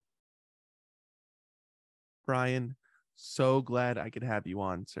Brian, so glad I could have you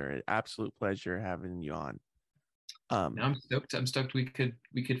on, sir. Absolute pleasure having you on. No, I'm stoked. I'm stoked we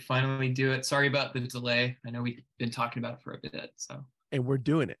could finally do it. Sorry about the delay. I know we've been talking about it for a bit. So And we're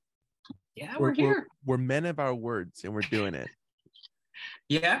doing it. yeah, We're we're we're here. we're men of our words, and we're doing it.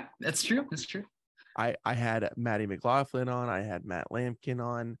 Yeah, that's true. That's true. I had Maddie McLaughlin on. I had Matt Lampkin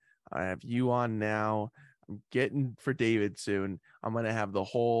on. I have you on now. I'm getting for David soon. I'm gonna have the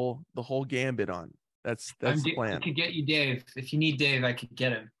whole gambit on. That's the I plan. could get you Dave. If you need Dave, I could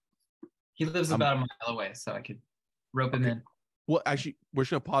get him. He lives I'm about a mile away, so I could rope him okay. in. Well, actually, we're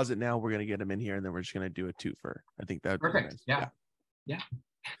just gonna pause it now. We're gonna get him in here, and then we're just gonna do a twofer. I think that would be Perfect. nice. Yeah. Yeah.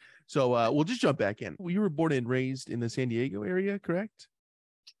 Yeah. So we'll just jump back in. You were born and raised in the San Diego area, correct?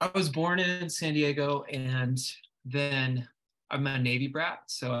 I was born in San Diego, and then I'm a Navy brat,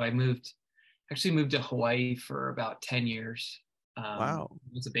 so actually moved to Hawaii for about 10 years. Wow.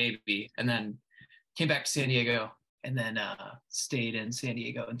 Was a baby, and then came back to San Diego, and then stayed in San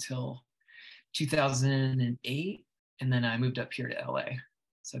Diego until 2008, and then I moved up here to LA.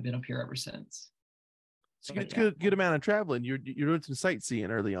 So I've been up here ever since. So But good, yeah, good amount of traveling. You're doing some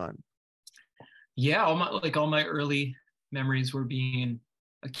sightseeing early on. yeah, all my early memories were being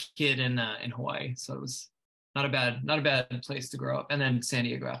a kid in Hawaii. So it was not a bad place to grow up. And then San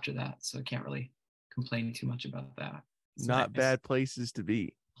Diego after that. So I can't really complain too much about that. It's Not nice. bad places to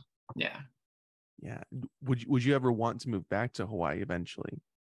be. Yeah. Yeah. Would you ever want to move back to Hawaii eventually?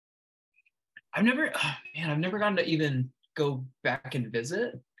 I've never gotten to even go back and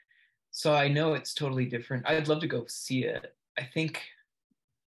visit. So I know it's totally different. I'd love to go see it. I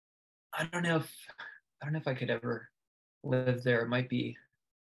don't know if I don't know if I could ever live there. It might be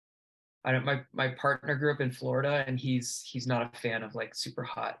I don't my partner grew up in Florida, and he's not a fan of like super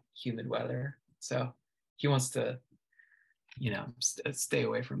hot, humid weather. So he wants to, stay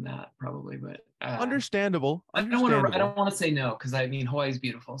away from that probably. But Understandable. I don't Understandable. want to say no, because I mean Hawaii's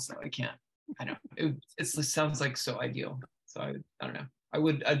beautiful, so I can't. I know it sounds like so ideal. So I don't know.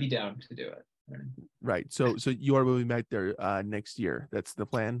 I'd be down to do it. I don't know. Right. So you are moving back there next year. That's the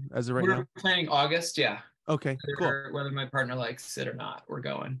plan as of right We're now. planning August, yeah. Okay. Cool. Whether my partner likes it or not, we're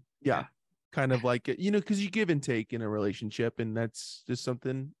going. Yeah. Yeah. Kind of like because you give and take in a relationship, and that's just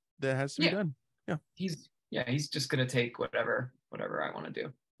something that has to be Yeah. done. Yeah. He's just gonna take whatever I want to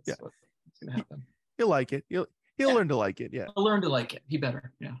do. Yeah. That's what's gonna happen. He'll like it. He'll Yeah. learn to like it. Yeah. I'll learn to like it. He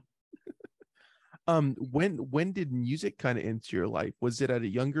better. Yeah. When did music kind of enter your life? Was it at a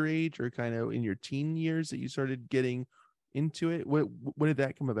younger age or kind of in your teen years that you started getting into it? When did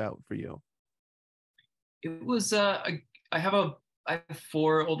that come about for you? It was I have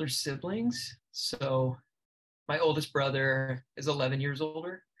four older siblings. So my oldest brother is 11 years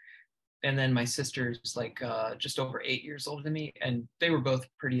older, and then my sister's like just over 8 years older than me, and they were both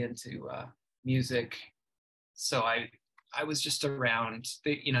pretty into music. So I was just around.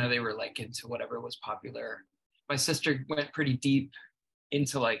 They were like into whatever was popular. My sister went pretty deep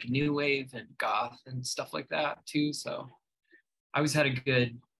into like new wave and goth and stuff like that too. So I always had a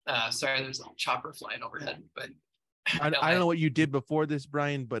good. Sorry, there's a chopper flying overhead, but I don't LA. know what you did before this,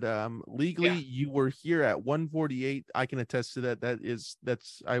 Brian, but legally Yeah, you were here at 1:48. I can attest to that.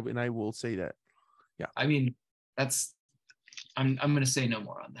 I will say that. Yeah. I mean that's. I'm going to say no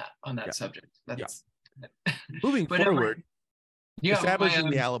more on that Yeah. subject. Yeah. That's. Moving But no, forward, my establishing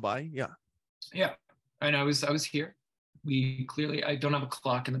the alibi. Yeah. yeah, and I was here. We clearly I don't have a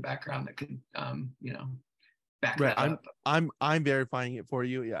clock in the background that could back Right. that I'm up. I'm I'm verifying it for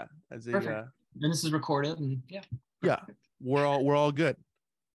you. Yeah. As a Perfect. And this is recorded, and yeah, yeah, perfect. we're all good.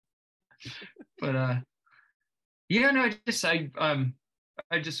 But yeah, no,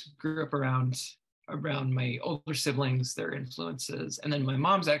 I just grew up around my older siblings, their influences, and then my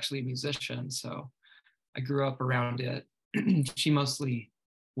mom's actually a musician, so I grew up around it. She mostly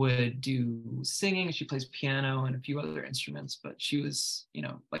would do singing. She plays piano and a few other instruments, but she was,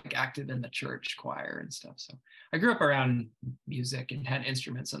 like active in the church choir and stuff. So I grew up around music and had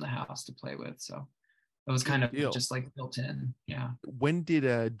instruments in the house to play with. So it was kind Good of deal. just like built in. Yeah. When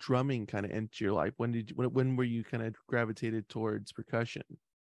did drumming kind of enter your life? When were you kind of gravitated towards percussion?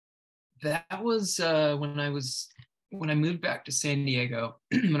 That was when I moved back to San Diego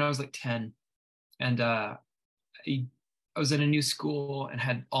when I was like 10. And I was in a new school and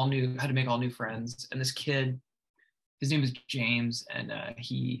had to make all new friends. And this kid, his name is James, and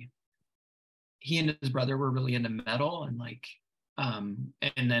he and his brother were really into metal, and like and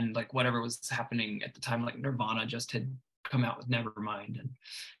then like whatever was happening at the time, like Nirvana just had come out with Nevermind. And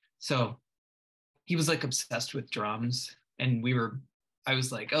so he was like obsessed with drums, and I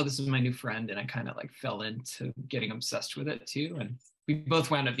was like, oh, this is my new friend, and I kind of like fell into getting obsessed with it too. And we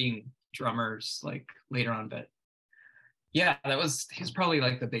both wound up being drummers like later on, but yeah, he was probably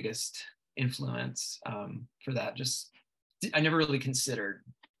like the biggest influence for that. Just I never really considered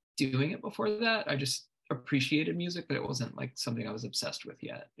doing it before that. I just appreciated music, but it wasn't like something I was obsessed with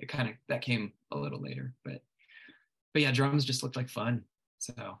yet. It kind of that came a little later, but yeah, drums just looked like fun.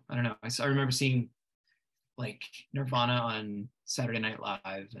 So I don't know. I remember seeing like Nirvana on Saturday Night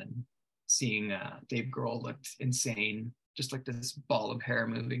Live and seeing Dave Grohl looked insane, just like this ball of hair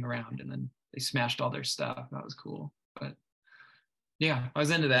moving around, and then they smashed all their stuff. That was cool. But yeah, I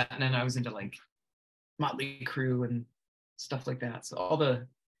was into that, and then I was into like Motley Crue and stuff like that. So all the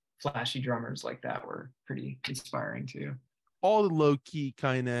flashy drummers like that were pretty inspiring too. All the low key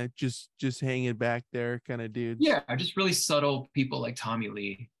kind of just hanging back there kind of dudes. Yeah, just really subtle people like Tommy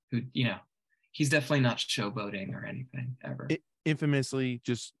Lee, who he's definitely not showboating or anything ever. Infamously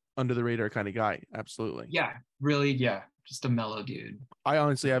just under the radar kind of guy. Absolutely. Yeah, really. Yeah, just a mellow dude. I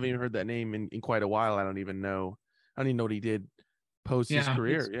honestly haven't even heard that name in quite a while. I don't even know what he did post his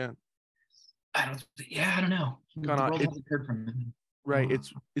career. Yeah. I don't know. The world hasn't heard from him. Right.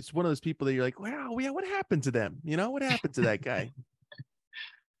 It's one of those people that you're like, wow, yeah, what happened to them? What happened to that guy?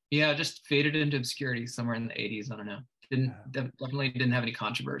 Yeah, just faded into obscurity somewhere in the 80s. I don't know. Definitely didn't have any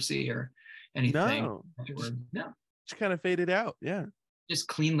controversy or anything. No. No. Just kind of faded out. Yeah. Just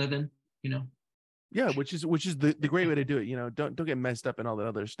clean living, Yeah, which is the great way to do it. Don't get messed up in all that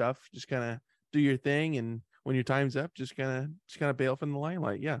other stuff. Just kind of do your thing, and when your time's up, just kind of bail from the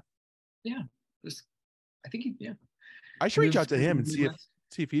limelight. Yeah. Yeah. I think I should reach out to him and see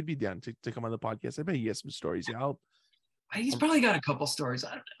if he'd be down to come on the podcast. I bet he has some stories. Yeah, he's probably got a couple stories. I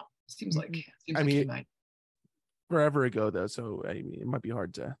don't know. Seems like he might. Forever ago though, so I mean, it might be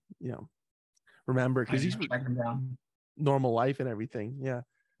hard to remember because he's normal life and everything. Yeah.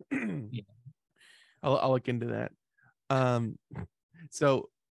 Yeah. I'll look into that. So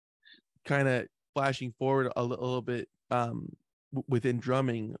kind of flashing forward a little bit within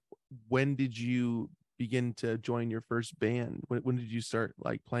drumming, when did you begin to join your first band? When did you start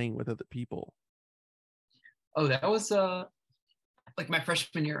like playing with other people? Oh, that was like my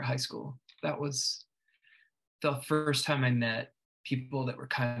freshman year of high school. That was the first time I met people that were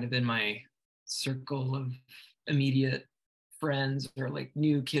kind of in my circle of immediate friends, or like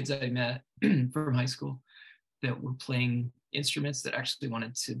new kids I met from high school that were playing instruments that actually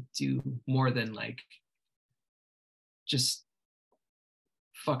wanted to do more than like just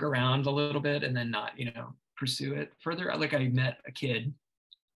fuck around a little bit and then not, pursue it further. Like I met a kid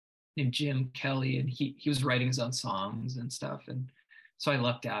named Jim Kelly, and he was writing his own songs and stuff. And so I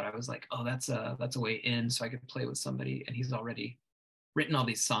lucked out. I was like, oh, that's a way in, so I could play with somebody, and he's already written all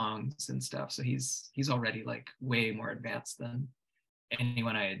these songs and stuff. So he's already like way more advanced than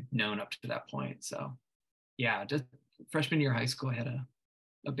anyone I had known up to that point. So yeah, just freshman year of high school, I had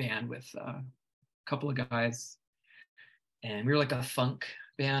a band with a couple of guys, and we were like a funk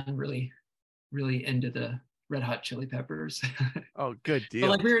band, really, really into the Red Hot Chili Peppers. Oh, good deal. But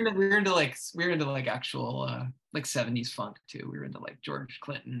like we were into like actual like 70s funk too. We were into like George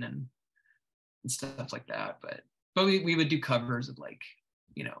Clinton and stuff like that. But we would do covers of like,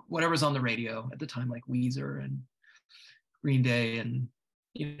 whatever's on the radio at the time, like Weezer and Green Day and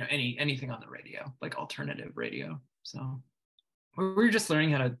anything on the radio, like alternative radio. So we were just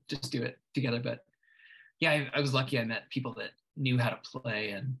learning how to just do it together. But yeah, I was lucky. I met people that knew how to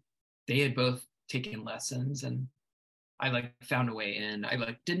play, and they had both taken lessons, and I like found a way in. I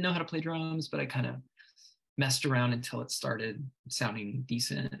like didn't know how to play drums, but I kind of messed around until it started sounding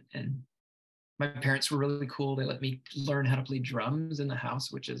decent. And my parents were really cool. They let me learn how to play drums in the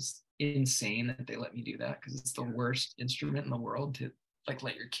house, which is insane that they let me do that, because it's the worst instrument in the world to like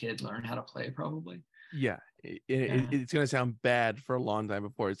let your kid learn how to play, probably. Yeah, it's gonna sound bad for a long time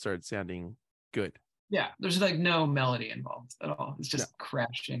before it starts sounding good. Yeah, there's like no melody involved at all. It's just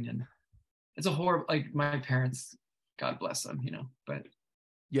crashing, and it's a horrible. Like my parents, God bless them, But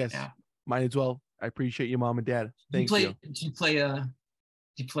yes, mine as well. I appreciate you, mom and dad. Thank you. Do you play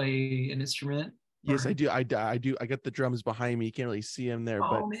an instrument? Yes, I do. I do. I got the drums behind me. You can't really see them there,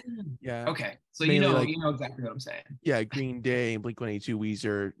 but man. Yeah. Okay, so you know exactly what I'm saying. Yeah, Green Day, Blink-182,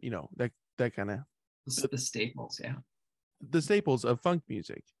 Weezer. That kind of the staples. Yeah, the staples of funk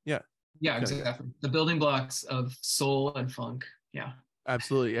music. Yeah. Yeah, exactly. The building blocks of soul and funk. Yeah,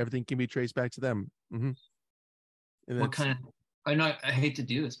 absolutely. Everything can be traced back to them. Mm-hmm. And what kind of? I know I hate to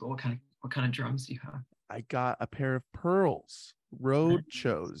do this, but what kind of drums do you have? I got a pair of Pearls Road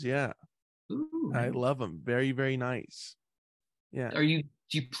Shows. Yeah. Ooh. I love them. Very, very nice. Yeah. Do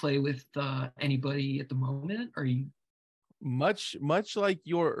you play with anybody at the moment? Are you much like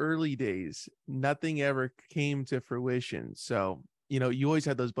your early days? Nothing ever came to fruition. So you always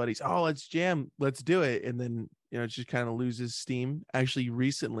had those buddies. Oh, let's jam, let's do it, and then it just kind of loses steam. Actually,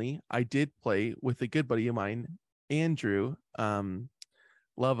 recently I did play with a good buddy of mine, Andrew.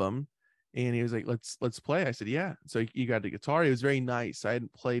 Love him, and he was like, let's play. I said, yeah. So you got the guitar. It was very nice. I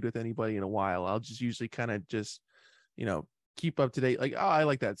hadn't played with anybody in a while. I'll just usually kind of just keep up to date. Like, oh, I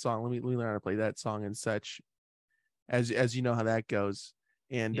like that song. Let me learn how to play that song and such. As you know how that goes.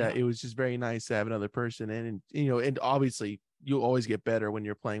 And Yeah, it was just very nice to have another person and obviously you'll always get better when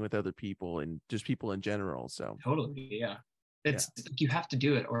you're playing with other people and just people in general. So totally. Yeah. yeah. It's you have to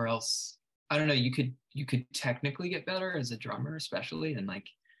do it or else I don't know, you could technically get better as a drummer, especially, and like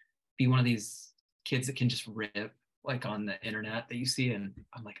be one of these kids that can just rip like on the internet that you see. And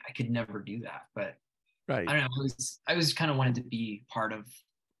I'm like, I could never do that. But Right. I don't know, I was kind of wanted to be part of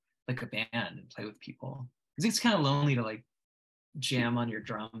like a band and play with people. Because it's kind of lonely to like jam on your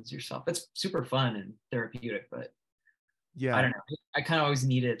drums yourself. It's super fun and therapeutic, but I Yeah. don't know. I kind of always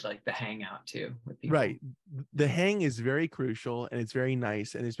needed like the hangout too with people. Right. The hang is very crucial and it's very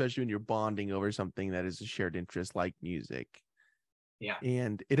nice. And especially when you're bonding over something that is a shared interest like music. Yeah,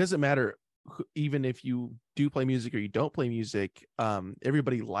 And it doesn't matter even if you do play music or you don't play music,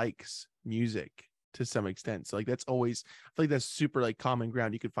 everybody likes music to some extent. So like that's always, I feel like that's super like common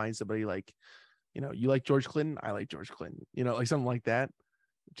ground. You could find somebody like, you like George Clinton, I like George Clinton, like something like that,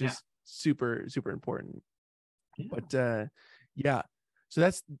 which yeah, is super, super important. yeah. But yeah,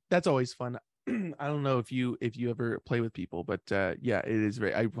 so that's always fun. I don't know if you ever play with people, but yeah, it is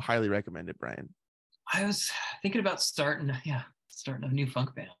I highly recommend it, Brian. I was thinking about starting a new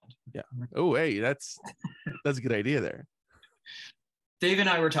funk band. Yeah. Oh, hey, that's a good idea there. Dave and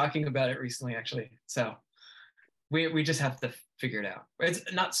I were talking about it recently, actually. So we just have to figure it out. It's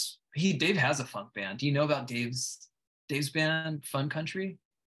not Dave has a funk band. Do you know about Dave's band, Fun Country?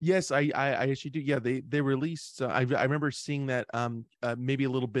 Yes, I actually do. Yeah, they released. I remember seeing that maybe a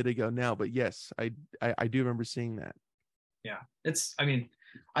little bit ago now, but yes, I do remember seeing that. Yeah, I mean,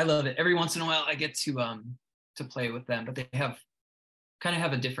 I love it. Every once in a while, I get to play with them, but they have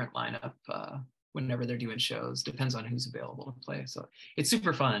a different lineup whenever they're doing shows. Depends on who's available to play. So it's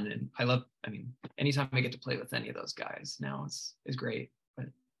super fun, and I mean, anytime I get to play with any of those guys now is great. But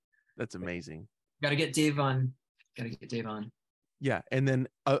That's amazing. got to get Dave on. Got to get Dave on. Yeah, and then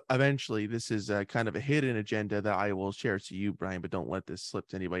eventually, this is kind of a hidden agenda that I will share to you, Brian, but don't let this slip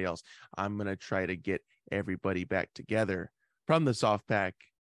to anybody else. I'm gonna try to get everybody back together from the soft pack,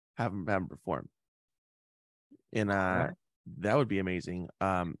 have them perform, and Right. that would be amazing.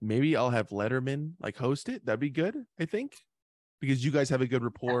 Maybe I'll have Letterman like host it. That'd be good, I think, because you guys have a good Yeah.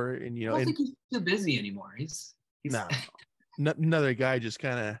 rapport, and I don't think he's too busy anymore. He's no, another guy just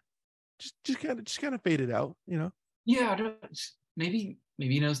kind of just kind of faded out, yeah. Maybe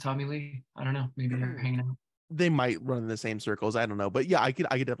he knows Tommy Lee. I don't know. Maybe they're hanging out. They might run in the same circles. I don't know, but yeah, I could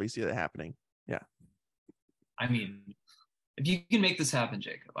definitely see that happening. Yeah. I mean, if you can make this happen,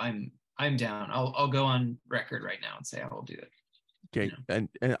 Jacob, I'm down. I'll go on record right now and say I will do it. Okay. And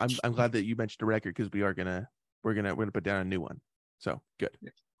I'm glad that you mentioned the record because we're gonna put down a new one. So good. Yeah,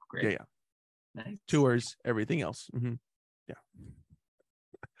 Yeah, great. yeah. Nice. Tours, everything else.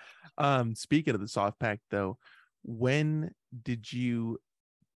 Yeah. Speaking of the soft pack though, when did you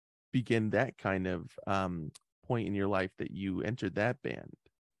begin that kind of point in your life that you entered that band?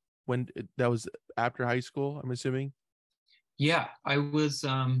 When that was after high school, I'm assuming. Yeah, I was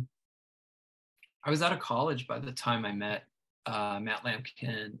out of college by the time I met Matt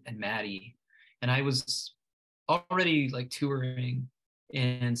Lampkin and Maddie, and I was already like touring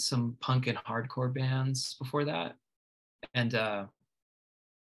in some punk and hardcore bands before that. And the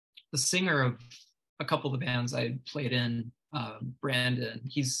singer of a couple of the bands I played in, Brandon,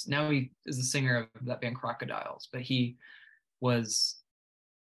 he is the singer of that band Crocodiles, but he was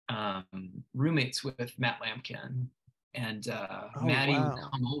roommates with Matt Lampkin, and Oh Maddie would wow.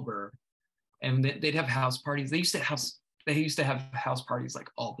 come over, and they'd have house parties. They used to have house parties like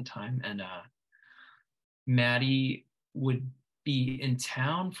all the time, and Maddie would be in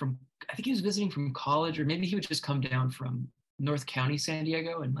town from, I think he was visiting from college, or maybe he would just come down from North County, San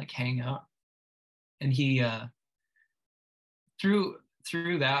Diego, and like hang out. And he through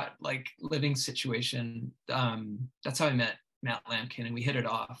that like living situation, that's how I met Matt Lampkin, and we hit it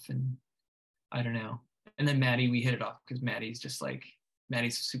off. And I don't know. And then Maddie, we hit it off because Maddie's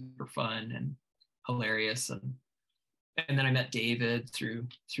super fun and hilarious, and then I met David through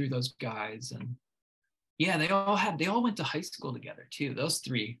those guys. And yeah, they all went to high school together too. Those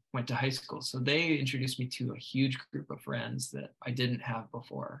three went to high school, so they introduced me to a huge group of friends that I didn't have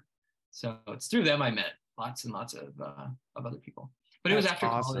before. So it's through them I met lots and lots of other people. But it was That's after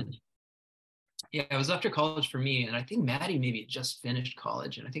awesome. college. Yeah, it was after college for me, and I think Maddie maybe just finished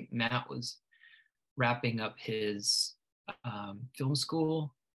college, and I think Matt was wrapping up his film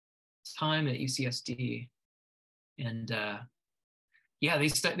school time at UCSD, and yeah,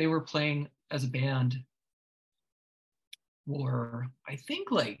 they were playing as a band for I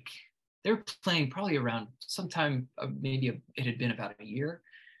think like they were playing probably around sometime it had been about a year,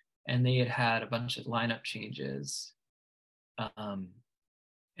 and they had had a bunch of lineup changes, um,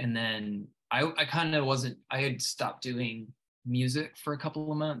 and then I kind of wasn't I had stopped doing music for a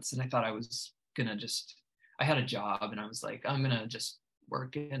couple of months, and I thought I was gonna just I had a job, and I was like I'm gonna just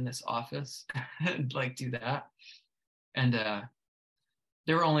work in this office and like do that, and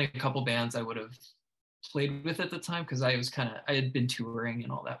there were only a couple bands I would have played with at the time because I had been touring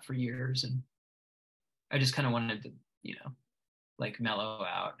and all that for years, and I just kind of wanted to like mellow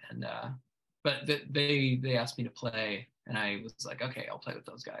out, and but they asked me to play, and I was like, okay, I'll play with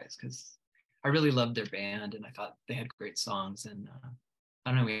those guys because I really loved their band, and I thought they had great songs, and I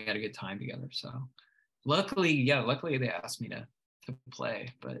don't know, we had a good time together. So luckily they asked me to play,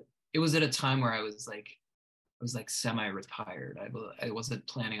 but it was at a time where I was like semi-retired. I wasn't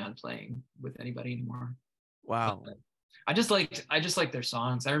planning on playing with anybody anymore. But Wow. I just liked their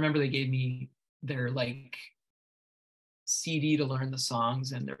songs. I remember they gave me their like CD to learn the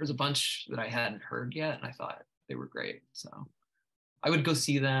songs, and there was a bunch that I hadn't heard yet, and I thought they were great. So I would go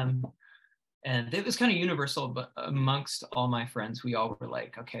see them, and it was kind of universal. But amongst all my friends, we all were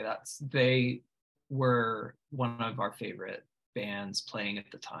like, okay, they were one of our favorite bands playing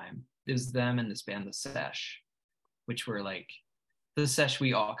at the time. It was them and this band, The Sesh, which were like the Sesh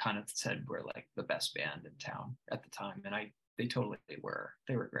we all kind of said were like the best band in town at the time, and they totally were.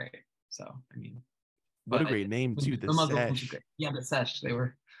 They were great. So I mean, What a but great name too, the among a bunch of Sesh. great, yeah, the Sesh,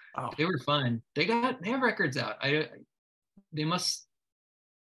 Oh, they were fun. They have records out. They must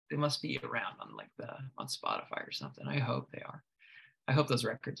they must be around on like the on Spotify or something. I hope they are. I hope those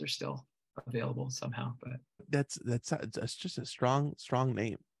records are still available somehow. But that's just a strong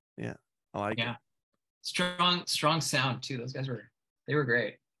name. Yeah, I like it. yeah, strong sound too. Those guys they were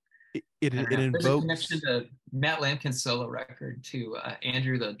great. I don't It know. There's a connection invokes. to Matt Lampkin's solo record to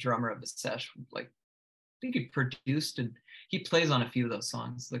Andrew, the drummer of the Sesh. Like I think he produced and he plays on a few of those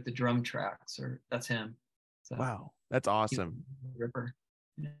songs, like the drum tracks, or that's him. So Wow, that's he's awesome. a ripper.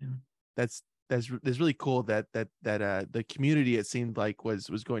 Yeah. That's really cool that the community, it seemed like, was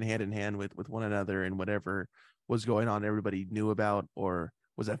going hand in hand with one another, and whatever was going on everybody knew about or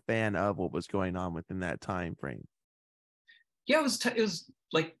was a fan of what was going on within that time frame. Yeah, it was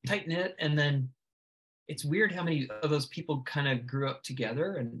like tight knit, and then it's weird how many of those people kind of grew up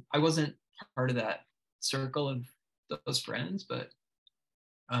together, and I wasn't part of that circle of those friends, but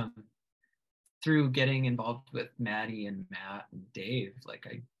um, through getting involved with Maddie and Matt and Dave, like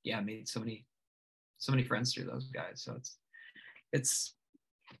I made so many friends through those guys. So it's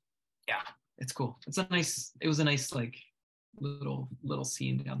yeah, it's cool. It was a nice like little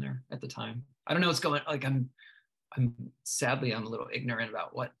scene down there at the time. I don't know what's going like I'm sadly I'm a little ignorant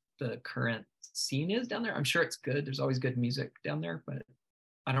about what the current scene is down there. I'm sure it's good. There's always good music down there, but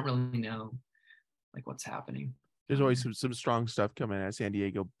I don't really know like what's happening There's down always there. some strong stuff coming out of San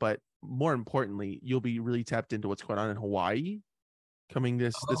Diego, but more importantly, you'll be really tapped into what's going on in Hawaii coming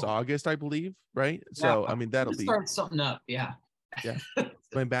this Oh, August, I believe, right? yeah. So I mean that'll We be, start something up. Yeah. yeah,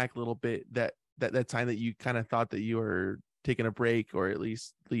 going back a little bit, that time that you kind of thought that you were taking a break, or at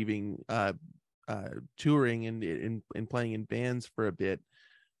least leaving touring and playing in bands for a bit.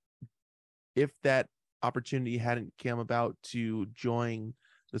 If that opportunity hadn't come about to join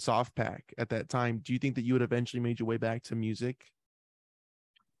the soft pack at that time, do you think that you would eventually made your way back to music?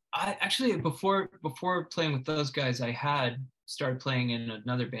 I actually before playing with those guys, I had started playing in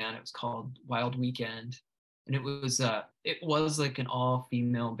another band. It was called Wild Weekend, and it was like an all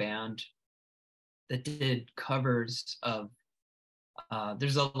female band that did covers of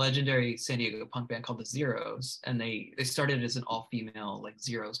there's a legendary San Diego punk band called the Zeros, and they started as an all female like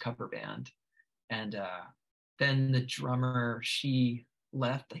Zeros cover band, and then the drummer she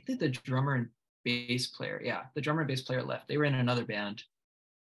left. I think the drummer and bass player, yeah, the drummer and bass player left. They were in another band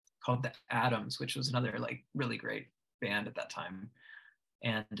called the Atoms, which was another like really great band at that time.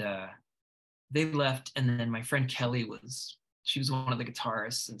 And they left, and then my friend Kelly she was one of the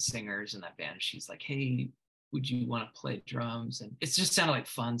guitarists and singers in that band. She's like, "Hey, would you want to play drums?" And it just sounded like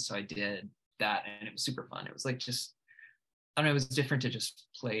fun, so I did that, and it was super fun. It was like just I don't know, it was different to just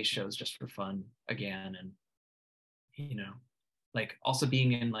play shows just for fun again, and you know, like also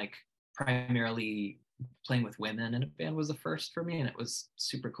being in like primarily playing with women in a band was the first for me, and it was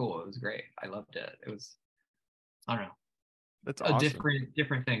super cool. It was great. I loved it. It was I don't know That's a awesome.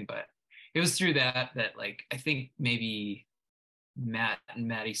 different thing, but it was through that like I think maybe Matt and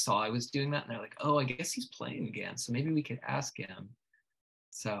Maddie saw I was doing that, and they're like, "Oh, I guess he's playing again, so maybe we could ask him."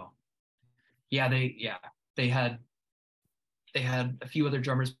 So yeah, they had they had a few other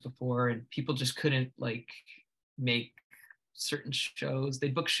drummers before, and people just couldn't like make certain shows. They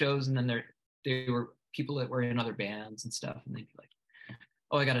book shows, and then they were people that were in other bands and stuff, and they'd be like,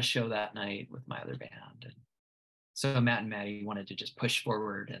 "Oh, I got a show that night with my other band." And so Matt and Maddie wanted to just push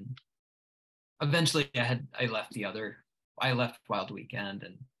forward, and eventually I left Wild Weekend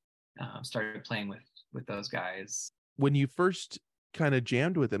and started playing with those guys. When you first kind of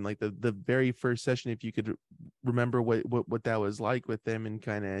jammed with them, like the very first session, if you could remember what that was like with them and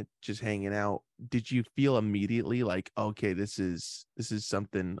kind of just hanging out, did you feel immediately like, okay, this is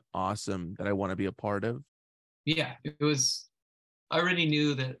something awesome that I want to be a part of? Yeah, it was. I already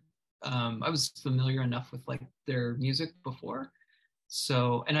knew that I was familiar enough with like their music before,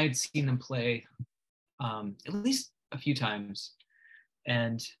 so and I'd seen them play at least a few times,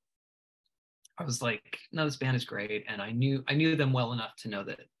 and I was like, no, this band is great, and I knew them well enough to know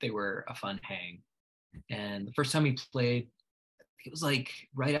that they were a fun hang. And the first time we played, it was like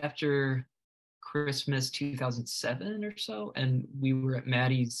right after Christmas 2007 or so, and we were at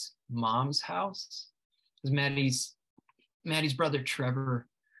Maddie's mom's house. Because Maddie's brother Trevor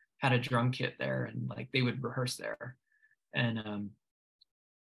had a drum kit there, and like they would rehearse there. And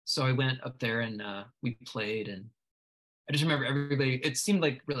so I went up there and we played, and I just remember everybody. It seemed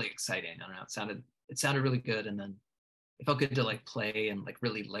like really exciting. I don't know. It sounded really good, and then it felt good to like play and like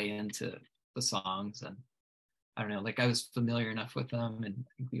really lay into the songs. And I don't know, like I was familiar enough with them, and I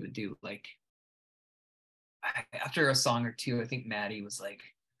think we would do like after a song or two. I think Maddie was like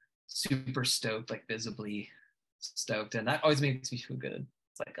super stoked, like visibly stoked, and that always makes me feel good.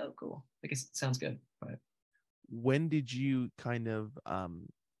 It's like, oh, cool. I guess it sounds good. But When did you kind of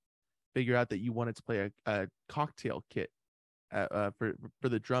figure out that you wanted to play a cocktail kit for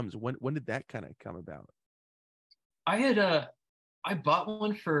the drums? When did that kind of come about? I had I bought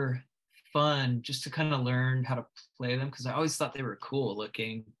one for fun just to kind of learn how to play them because I always thought they were cool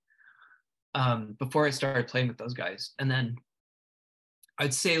looking before I started playing with those guys. And then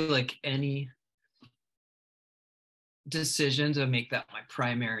I'd say like any decision to make that my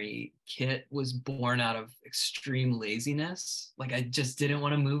primary kit was born out of extreme laziness. Like I just didn't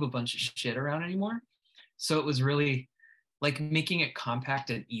want to move a bunch of shit around anymore. So it was really like making it compact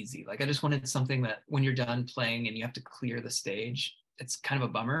and easy. Like I just wanted something that when you're done playing and you have to clear the stage, it's kind of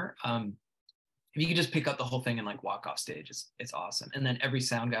a bummer. If you could just pick up the whole thing and like walk off stage, it's awesome. And then every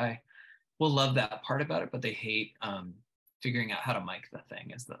sound guy will love that part about it, but they hate figuring out how to mic the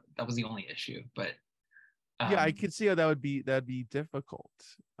thing. That was the only issue. But Yeah, I um, could see how that'd be difficult.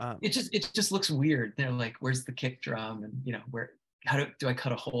 it just looks weird. They're like, "Where's the kick drum?" And where how do I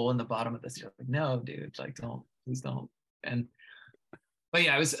cut a hole in the bottom of this? You're like, "No, dude, like don't, please don't." And but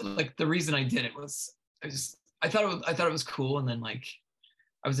yeah, I was like, the reason I did it was I thought it was cool, and then like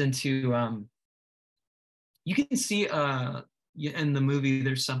I was into you can see in the movie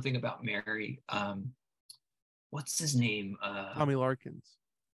there's something about Mary. What's his name? Tommy Larkins.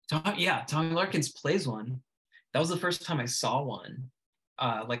 Yeah, Tommy Larkins plays one. That was the first time I saw one,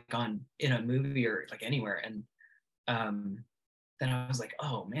 like on in a movie or like anywhere. And then I was like,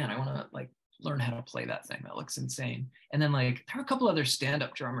 oh man, I want to like learn how to play that thing. That looks insane. And then like there were a couple other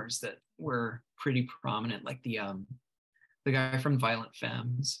stand-up drummers that were pretty prominent, like the guy from Violent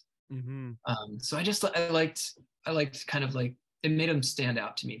Femmes. Mm-hmm. So I liked kind of like it made them stand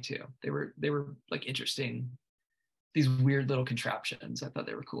out to me too. They were like interesting, these weird little contraptions. I thought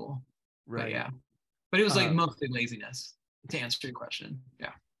they were cool. But Right. yeah, but it was like Uh, mostly laziness to answer your question.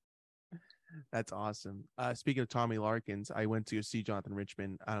 Yeah. that's awesome. Speaking of Tommy Larkins, I went to go see Jonathan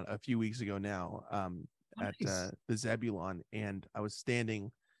Richman a few weeks ago now, at Nice. the Zebulon, and I was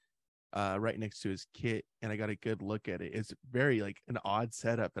standing right next to his kit, and I got a good look at it. It's very like an odd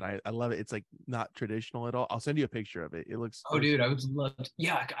setup, and I love it. It's like not traditional at all. I'll send you a picture of it. It Oh, looks dude, I would love to.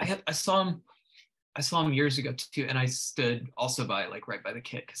 Yeah, I saw him years ago too, and I stood also by like right by the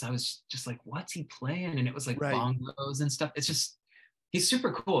kit because I was just like, what's he playing? And it was like right. bongos and stuff. It's just he's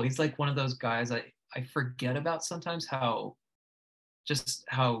super cool. He's like one of those guys I forget about sometimes how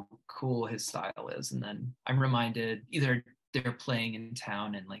cool his style is. And then I'm reminded either they're playing in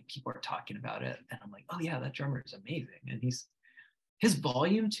town and like people are talking about it. And I'm like, oh yeah, that drummer is amazing. And his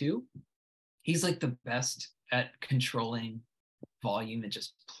volume too. He's like the best at controlling volume and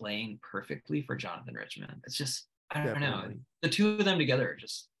just playing perfectly for Jonathan Richman. It's just, I don't know. Definitely. The two of them together are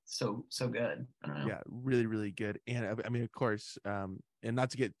just so good. I don't know. Yeah, really, really good. And I mean, of course, and not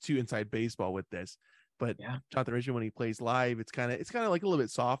to get too inside baseball with this, But Yeah. Jonathan Richman, when he plays live, it's kind of like a little bit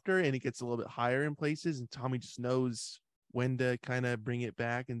softer, and it gets a little bit higher in places. And Tommy just knows when to kind of bring it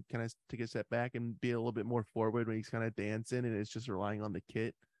back and kind of take a step back and be a little bit more forward when he's kind of dancing, and it's just relying on the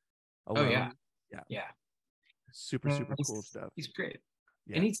kit Oh yeah. alone. Yeah, Yeah. super No, super cool stuff. he's great.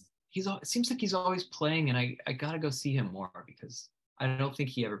 And Yeah, it seems like he's always playing, and I gotta go see him more because I don't think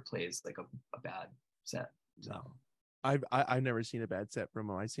he ever plays like a bad set. So no, I've never seen a bad set from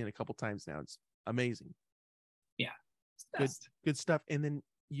him. I've seen it a couple times now. It's amazing. yeah, it's the Good best. good stuff. And then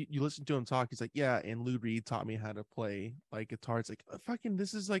you listen to him talk. He's like, yeah, and Lou Reed taught me how to play like guitar. It's like fucking,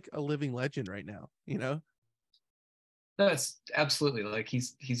 this is like a living legend right now. You know, That's absolutely like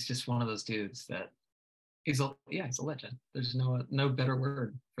he's just one of those dudes that he's a legend. There's no better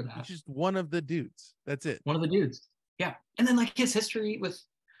word for he's that. just one of the dudes. That's it. One of the dudes. Yeah. And then like his history with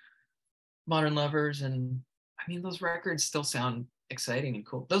Modern Lovers, and I mean those records still sound exciting and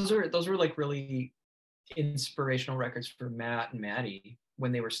cool. Those were like really inspirational records for Matt and Maddie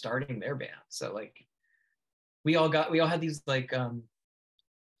when they were starting their band. So like we all had these like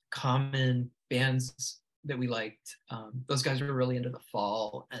common bands that we liked. Those guys were really into the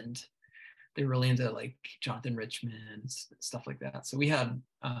Fall, and they were really into like Jonathan Richman, stuff like that. So we had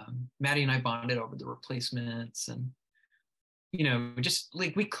Maddie and I bonded over the Replacements, and just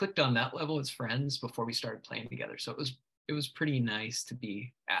like we clicked on that level as friends before we started playing together. So it was pretty nice to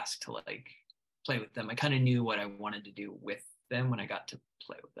be asked to like play with them. I kind of knew what I wanted to do with them when I got to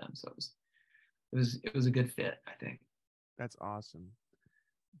play with them. So it was a good fit, I think. That's awesome.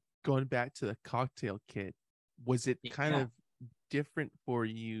 Going back to the cocktail kit, was it kind Yeah. of different for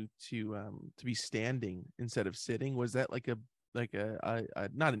you to be standing instead of sitting? Was that like a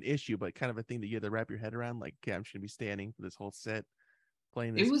not an issue, but kind of a thing that you had to wrap your head around? Like, okay, I'm just gonna be standing for this whole set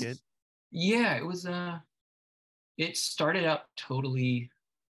playing It this kit. was yeah, it started out totally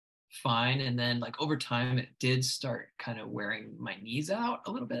fine, and then like over time it did start kind of wearing my knees out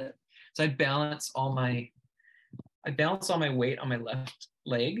a little bit. So I balance all my weight on my left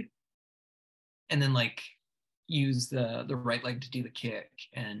leg, and then like use the right leg to do the kick.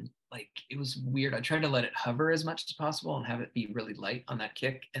 And like it was weird. I tried to let it hover as much as possible and have it be really light on that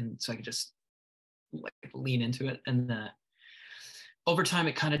kick, and so I could just like lean into it. And over time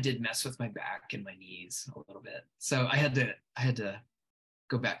it kind of did mess with my back and my knees a little bit. So I had to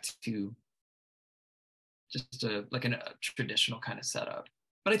go back to just a traditional kind of setup.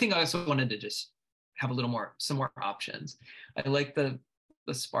 But I think I also wanted to just have some more options. I like the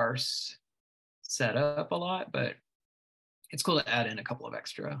sparse setup a lot, but it's cool to add in a couple of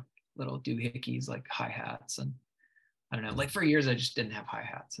extra little doohickeys like hi-hats. And I don't know, like for years I just didn't have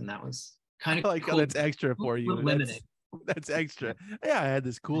hi-hats, and that was kind of I like how cool, that's extra a for you. little limiting. That's Yeah. extra. Yeah, I had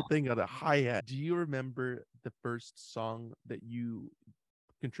this cool thing on a hi hat. Do you remember the first song that you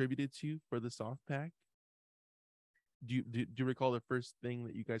contributed to for the soft pack? Do you recall the first thing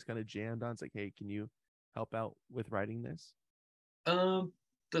that you guys kind of jammed on? It's like, hey, can you help out with writing this?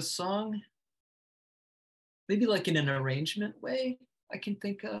 The song, maybe like in an arrangement way, I can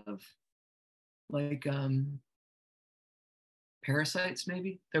think of like Parasites.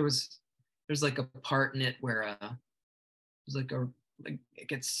 Maybe there's like a part in it where there's like it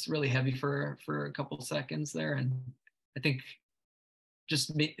gets really heavy for a couple seconds there, and I think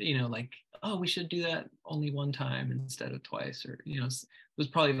just like, oh, we should do that only one time instead of twice, or it was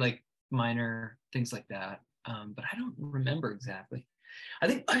probably like minor things like that. But I don't remember exactly. I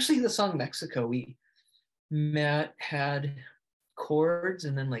think actually the song Mexico, we Matt had chords,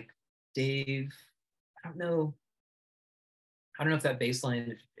 and then like Dave, I don't know. I don't know if that bass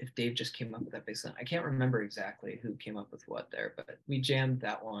line, if Dave just came up with that bass line. I can't remember exactly who came up with what there, but we jammed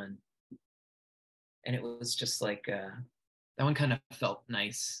that one, and it was just like that one kind of felt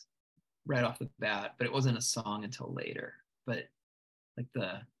nice right off the bat, but it wasn't a song until later. But like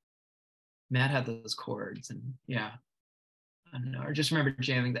the Matt had those chords, and yeah, I don't know. I just remember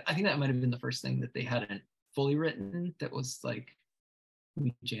jamming that. I think that might have been the first thing that they hadn't fully written that was like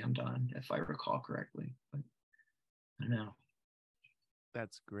we jammed on, if I recall correctly. But I don't know.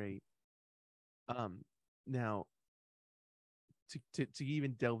 That's great. Now to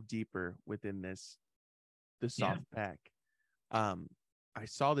even delve deeper within the Yeah. soft pack, um, I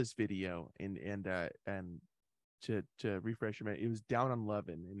saw this video and to refresh your memory, it was Down on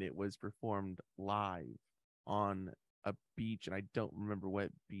Lovin', and it was performed live on a beach, and I don't remember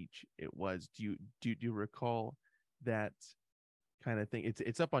what beach it was. Do you recall that kind of thing?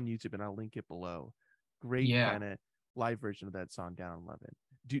 It's up on YouTube, and I'll link it below. Great Yeah. kind of live version of that song, Down on Lovin'.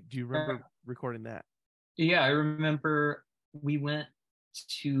 Do you remember recording that? Yeah, I remember we went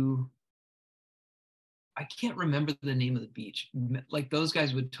to I can't remember the name of the beach. Like those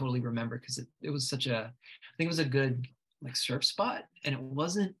guys would totally remember because it was such a, I think it was a good like surf spot, and it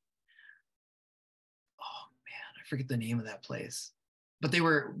wasn't. Oh man, I forget the name of that place. But they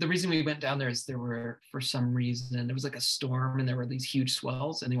were, the reason we went down there is there were, for some reason there was like a storm and there were these huge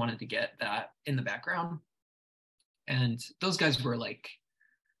swells and they wanted to get that in the background. And those guys were like,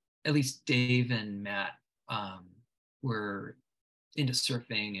 at least Dave and Matt um, were into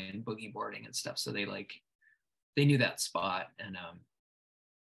surfing and boogie boarding and stuff. So they like, they knew that spot. And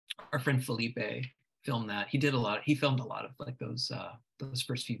our friend Felipe filmed that. He did a lot. He filmed a lot of like those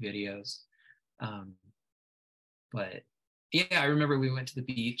first few videos. Um, but yeah, I remember we went to the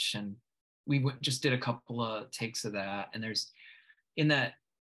beach and just did a couple of takes of that. And in that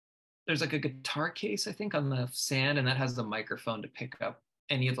there's like a guitar case, I think, on the sand, and that has the microphone to pick up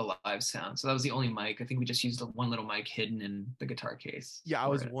any of the live sound. So that was the only mic. I think we just used one little mic hidden in the guitar case Yeah, I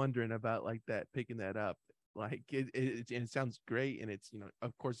for was it. wondering about like that, picking that up. Like and it sounds great, and it's,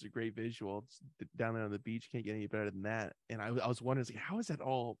 of course, it's a great visual. It's down there on the beach, can't get any better than that. And I was wondering, like, how is that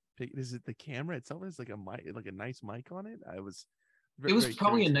all? Is it the camera itself has like a mic, like a nice mic on it? I was It very, was very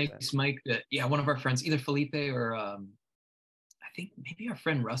probably a curious about that. nice mic that, yeah, one of our friends, either Felipe or I think maybe our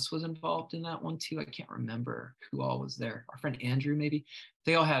friend Russ was involved in that one too. I can't remember who all was there. Our friend Andrew, maybe.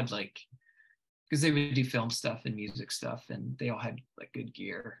 They all had like, because they would do film stuff and music stuff, and they all had like good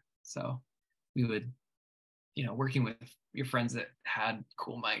gear. So we would, working with your friends that had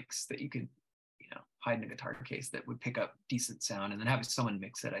cool mics that you could, hide in a guitar case that would pick up decent sound, and then having someone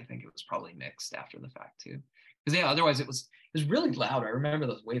mix it. I think it was probably mixed after the fact too, because yeah, otherwise it was really loud. I remember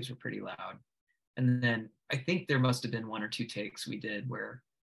those waves were pretty loud, and then I think there must have been one or two takes we did where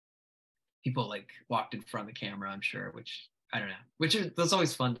people like walked in front of the camera. I'm sure, which I don't know, that's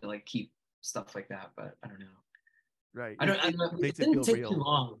always fun to like keep stuff like that, but I don't know. Right, I it don't know. It makes it didn't feel take too real.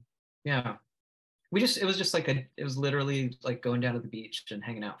 long. Yeah, it was just like it was literally like going down to the beach and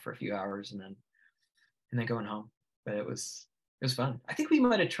hanging out for a few hours and then going home. But it was fun. I think we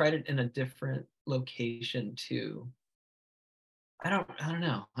might have tried it in a different location too. I don't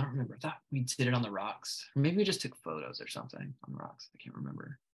know. I don't remember. I thought we did it on the rocks. Or maybe we just took photos or something on the rocks. I can't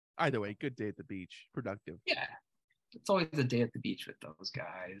remember. Either way, good day at the beach, productive. Yeah. It's always a day at the beach with those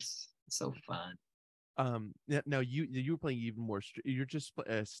guys. It's so fun. Now you were playing even more. You're just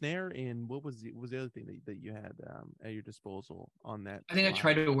a snare, and what was the other thing that you had at your disposal on that I think I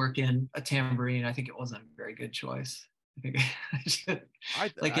tried live? to work in a tambourine. I think it wasn't a very good choice. I think I should,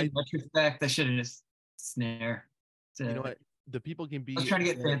 like in I retrospect, I should have just snare. You know To, what, the people can I was be trying to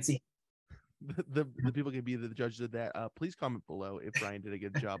get the fancy. the people can be the judges of that. Please comment below if Brian did a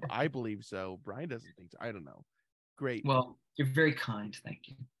good job. I believe so. Brian doesn't think so. I don't know. Great. Well, you're very kind. Thank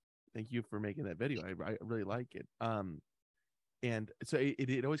you. Thank you for making that video. I really like it. And so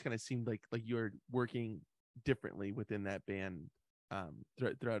it always kind of seemed like you're working differently within that band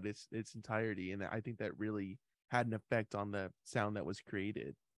throughout its entirety, and I think that really had an effect on the sound that was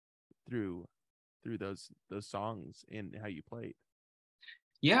created through those songs and how you played.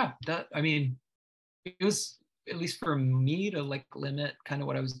 Yeah, I mean, it was, at least for me, to like limit kind of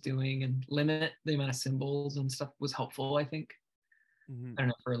what I was doing and limit the amount of symbols and stuff was helpful, I think. Mm-hmm. I don't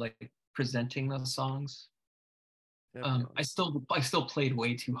know, for like presenting those songs. Definitely. I still played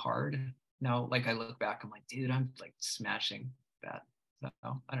way too hard. Now, like I look back, I'm like, dude, I'm like smashing that.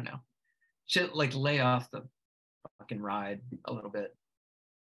 So I don't know. Should like lay off the fucking ride a little bit,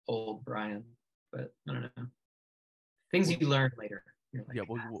 old Brian. But I don't know. Things Well, you learn later. You're yeah, like,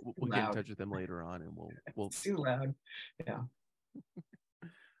 we'll, it's too we'll get in loud. touch with them later on, and we'll It's too loud. Yeah.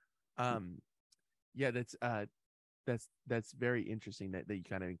 um yeah, that's very interesting that you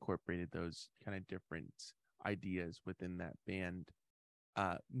kind of incorporated those kind of different ideas within that band.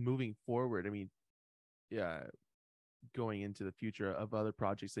 Moving forward, I mean, yeah, going into the future of other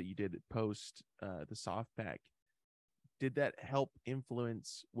projects that you did post the soft pack, did that help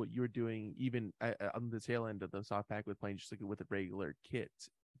influence what you were doing even on the tail end of the soft pack with playing just like with a regular kit?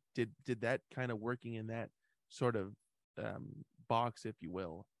 Did that kind of working in that sort of box, if you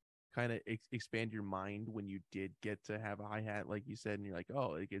will, kind of expand your mind when you did get to have a hi-hat, like you said, and you're like, oh,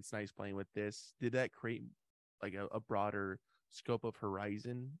 like, it's nice playing with this? Did that create like a broader scope of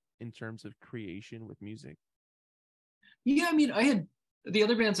horizon in terms of creation with music? Yeah, I mean, I had the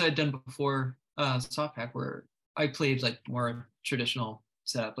other bands I had done before Soft Pack where I played like more traditional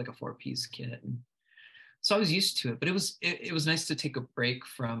setup, like a four-piece kit, and so I was used to it. But it was nice to take a break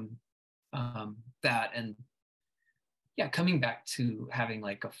from that, and yeah, coming back to having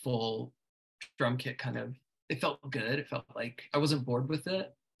like a full drum kit kind of, it felt good. It felt like I wasn't bored with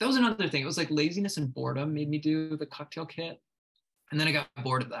it. That was another thing. It was like laziness and boredom made me do the cocktail kit. And then I got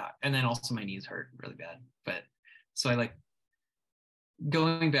bored of that. And then also my knees hurt really bad. But so I like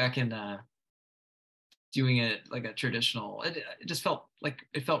going back and doing it like a traditional, it just felt like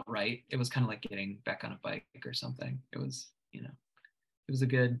it felt right. It was kind of like getting back on a bike or something. It was, it was a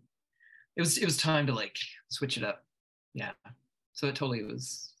good, it was time to like switch it up. Yeah. So it totally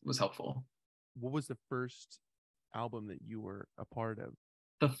was helpful. What was the first album that you were a part of?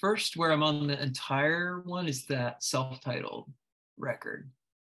 The first where I'm on the entire one is that self-titled record.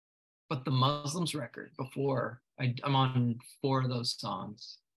 But the Muslims record before I'm on 4 of those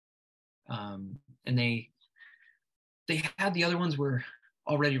songs, and they had the other ones were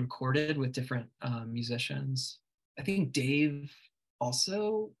already recorded with different musicians. I think Dave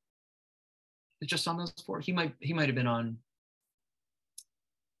also is just on those 4. He might have been on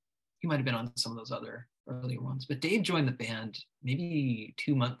some of those other earlier ones, but Dave joined the band maybe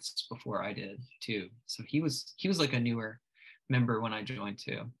 2 months before I did too. So he was like a newer member when I joined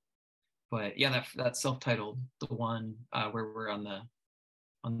too. But yeah, that self-titled, the one where we're on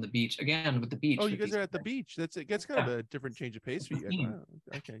the beach again with the beach Oh, you with guys these are at the guys. beach. That's kind of a different change of pace for you guys. Wow.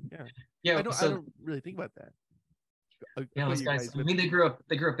 Okay, yeah. Yeah, I so don't really think about that. I yeah, thought those you guys. guys I with. mean, they grew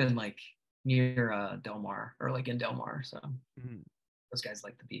up in like near Del Mar or like in Del Mar. So Mhm. those guys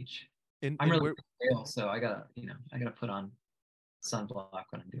like the beach. I'm In really where pale, so I gotta put on sunblock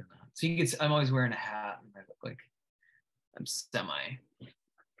when I'm doing that. So you can see, I'm always wearing a hat and I look like I'm semi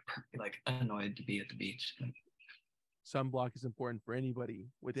like annoyed to be at the beach. sunblock is important for anybody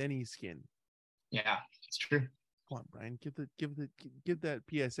with any skin. Yeah, it's true. Come on, Brian, give that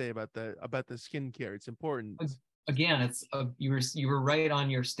PSA about the skincare. It's important. Again, it's you were right on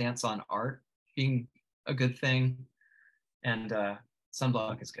your stance on art being a good thing, and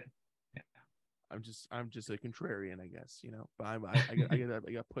sunblock is good. Yeah. I'm just a contrarian, I guess, But I got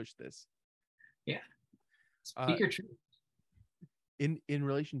to push this. Yeah. Uh, Speak your truth. in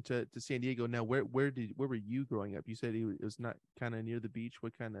relation to San Diego, now where were you growing up? You said it was not kind of near the beach.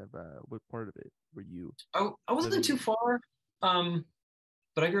 What kind of what part of it were you I wasn't living too in? far, um,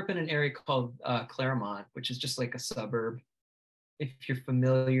 but I grew up in an area called Claremont, which is just like a suburb. If you're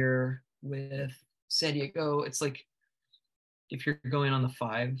familiar with San Diego, it's like if you're going on the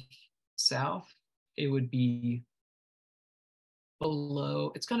 5 south, it would be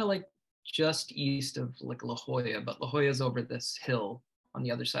below. It's kind of like just east of like La Jolla, but La Jolla's over this hill on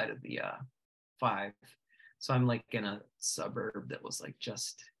the other side of the 5. So I'm like in a suburb that was like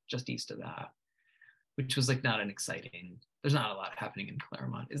just east of that, which was like not an exciting. There's not a lot happening in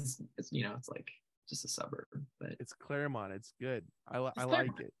Claremont. It's like just a suburb, but It's Claremont. It's good. I it's like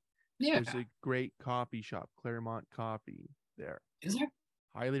Claremont. it. Yeah, There's a great coffee shop, Claremont Coffee. There, is there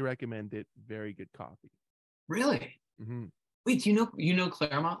highly recommend it. Very good coffee. really? Hmm. Wait, you know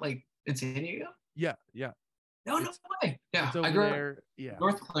Claremont like in San Diego? Yeah, yeah. No It's way. Yeah, it's I over grew up there. Yeah,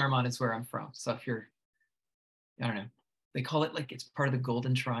 North Claremont is where I'm from. So if you're, I don't know, they call it like it's part of the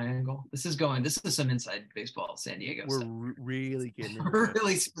Golden Triangle. This is some inside baseball San Diego we're stuff. really getting into We're it.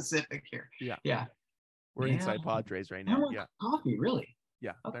 really specific here. Yeah, Yeah. we're Yeah. inside Padres right now. Claremont Yeah, coffee, really?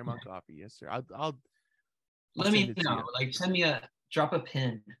 yeah. Okay. Claremont Coffee. Yes, sir. I'll Let send me it to know. you. Like send me drop a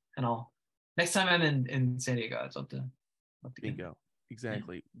pin and I'll next time I'm in San Diego, I'd love to get it. Bingo. Yeah.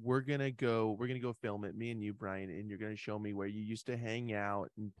 Exactly. We're gonna go film it, me and you, Brian, and you're gonna show me where you used to hang out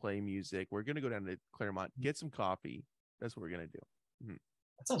and play music. We're gonna go down to Claremont, get some coffee. That's what we're gonna do. Mhm.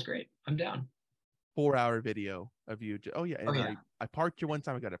 That sounds great. I'm down. 4 hour video of you. Oh yeah, Oh and yeah. I parked here one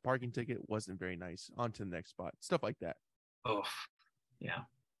time. I got a parking ticket. Wasn't very nice. On to the next spot. Stuff like that. Oh yeah.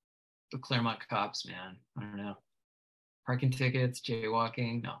 The Claremont cops, man. I don't know. Parking tickets,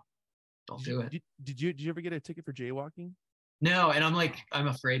 jaywalking. No, don't Did you do it. did you ever get a ticket for jaywalking? No, and I'm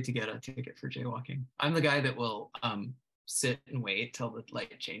afraid to get a ticket for jaywalking. I'm the guy that will sit and wait till the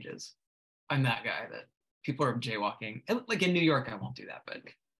light changes. I'm that guy that people are jaywalking. And, like in New York, I won't do that, but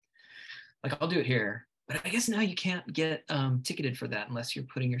like I'll do it here. But I guess now you can't get ticketed for that unless you're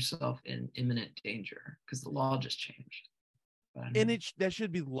putting yourself in imminent danger because the law just changed. And that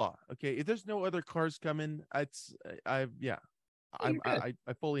should be the law. Okay, if there's no other cars coming, I yeah, You're good.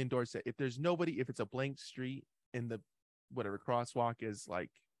 I fully endorse it. If there's nobody, if it's a blank street and the whatever crosswalk is like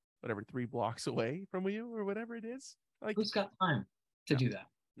whatever 3 blocks away from you or whatever it is, like Who's got time to no, do that?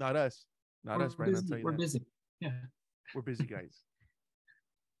 not us, not We're us, Brian. I'll busy. tell you We're that busy. Yeah. we're busy guys.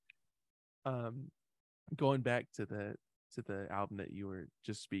 Um, going back to the album that you were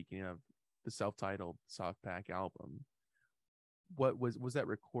just speaking of, the self-titled Soft Pack album. What was that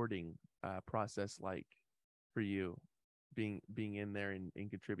recording process like for you, being in there and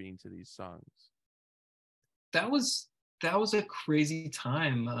contributing to these songs? That was a crazy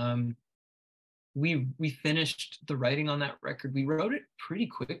time. we finished the writing on that record. We wrote it pretty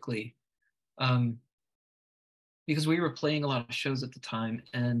quickly, um, because we were playing a lot of shows at the time,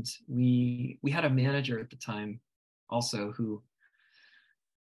 and we had a manager at the time also who,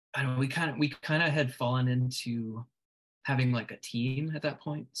 I don't know, we kind of had fallen into having like a team at that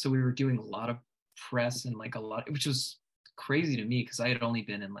point. So we were doing a lot of press and like a lot, which was crazy to me because I had only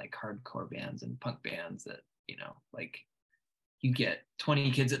been in like hardcore bands and punk bands that, like you get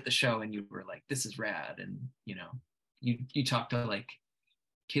 20 kids at the show and you were like, this is rad. And, you talk to like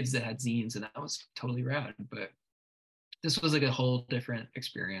kids that had zines and that was totally rad. But this was like a whole different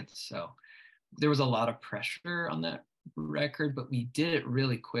experience. So there was a lot of pressure on that record, but we did it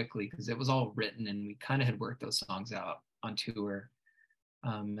really quickly because it was all written and we kind of had worked those songs out on tour.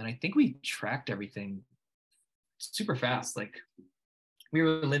 And I think we tracked everything super fast. Like we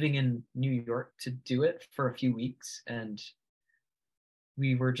were living in New York to do it for a few weeks, and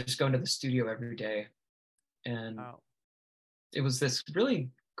we were just going to the studio every day. And Wow. it was this really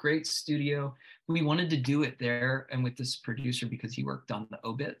great studio. We wanted to do it there and with this producer because he worked on the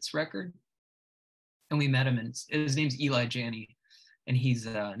Obits record. And we met him, and his name's Eli Janney. And he's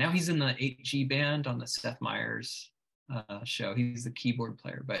now he's in the 8G band on the Seth Meyers show. He's the keyboard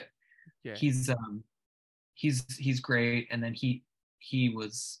player, but Yeah. he's he's great. And then he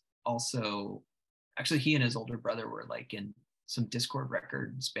was also, actually, he and his older brother were like in some Discord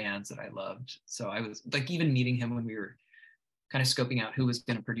Records bands that I loved. So I was like, even meeting him when we were kind of scoping out who was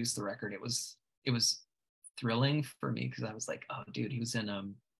going to produce the record, it was thrilling for me because I was like, oh dude, he was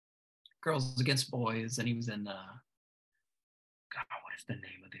in Girls Against Boys, and he was in God, what is the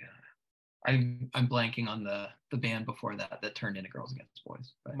name of the I'm blanking on the band before that turned into Girls Against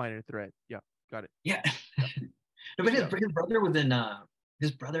Boys. But Minor Threat. Yeah. Got it. yeah. Yeah. No, but Good show. his brother was in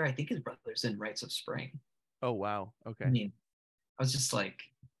his brother, I think his brother's in Rites of Spring. Oh wow. I Okay. mean, I was just like,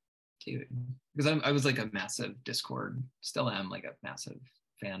 dude, because I was like a massive Discord, still am like a massive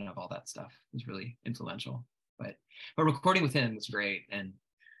fan of all that stuff. It was really influential. But recording with him was great, and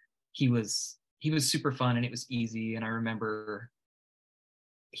he was super fun, and it was easy. And I remember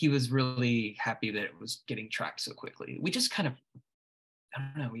he was really happy that it was getting tracked so quickly. We just kind of, I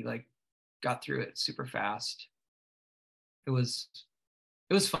don't know, we like got through it super fast. It was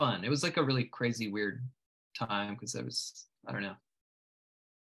fun. It was like a really crazy, weird time because I don't know,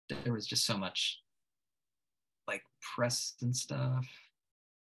 there was just so much like press and stuff.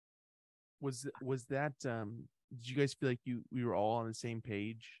 Was that did you guys feel like we were all on the same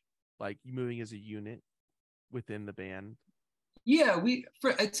page? Like you moving as a unit within the band? Yeah,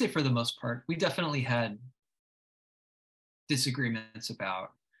 I'd say for the most part, we definitely had disagreements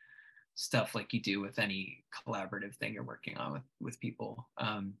about stuff like you do with any collaborative thing you're working on with people,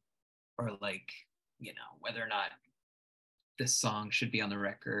 or like, whether or not this song should be on the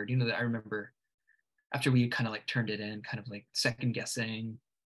record. That I remember after we kind of like turned it in, kind of like second guessing,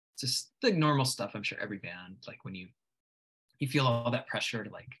 just the normal stuff. I'm sure every band, like when you feel all that pressure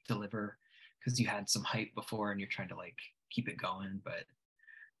to like deliver because you had some hype before and you're trying to like keep it going. But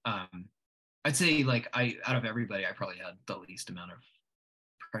I'd say like out of everybody, I probably had the least amount of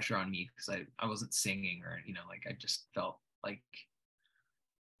pressure on me because I wasn't singing, or like I just felt like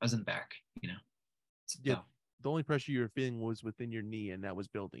I was in the back. Yeah. So The only pressure you were feeling was within your knee, and that was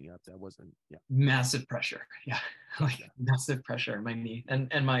building up. That wasn't. Yeah. massive pressure, yeah. Like Gotcha. massive pressure on my knee and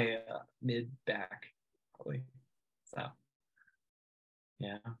my mid back probably. So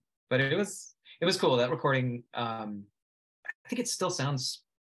yeah, but it was cool, that recording. I think it still sounds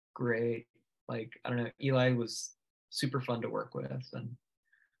great. Like, I don't know, Eli was super fun to work with, and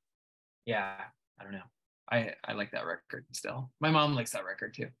yeah, I don't know, I like that record still. My mom likes that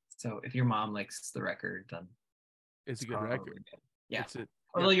record too, so if your mom likes the record, then It's it's a good probably record. good. Yeah, It's a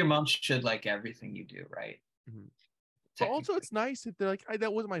although yeah. your mom should like everything you do, right? Mhm. But also, Technically. it's nice if they're like,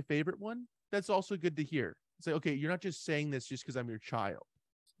 that wasn't my favorite one. That's also good to hear. It's like, okay, you're not just saying this just because I'm your child,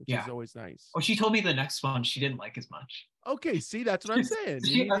 which is Yeah. always nice. Oh, she told me the next one she didn't like as much. Okay, see, that's what I'm saying. You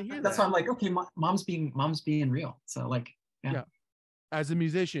She, need to hear that's why that. I'm like, okay, mom's being real. So like, yeah, Yeah. As a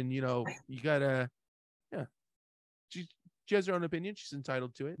musician, you gotta, yeah. She, she has her own opinion. She's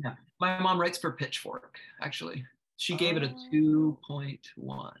entitled to it. yeah. My mom writes for Pitchfork. Actually, she gave it a Oh,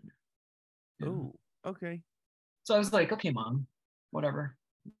 2.1. Yeah. oh, okay. So I was like, okay, mom, whatever.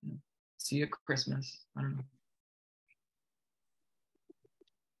 See you at Christmas. I don't know.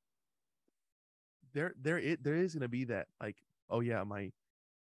 There is gonna be that, like, oh yeah, my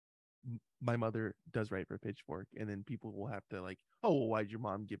mother does write for Pitchfork, and then people will have to like, oh, well, why'd your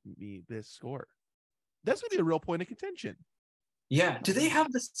mom give me this score? That's gonna be a real point of contention. Yeah. Do they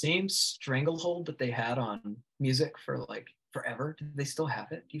have the same stranglehold that they had on music for like forever? Do they still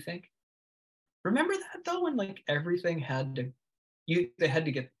have it, do you think? Remember that though, when like everything had to they had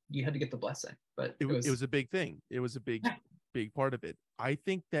to get you had to get the blessing, but it It was was a big thing. It was a yeah. big part of it. I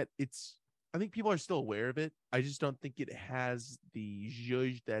think people are still aware of it. I just don't think it has the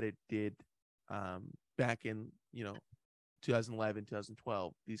zhuzh that it did back in 2011,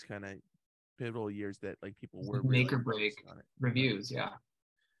 2012. These kind of pivotal years that like people were Make really or break focused on it. reviews, yeah.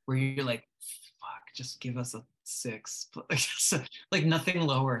 Where you're like, fuck, just give us a 6. Like nothing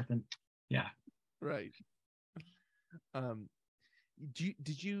lower than yeah. Right. Um,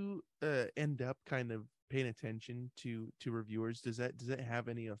 did you end up kind of paying attention to reviewers? Does that have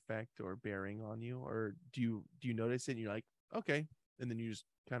any effect or bearing on you, or do you notice it and you're like, okay, and then you just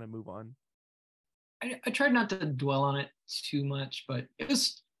kind of move on? I tried not to dwell on it too much, but it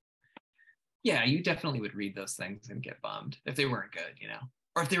was yeah, you definitely would read those things and get bummed if they weren't good,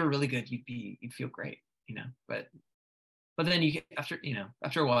 or if they were really good, you'd feel great. But then you get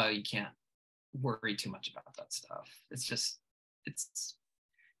after a while you can't worry too much about that stuff. It's just it's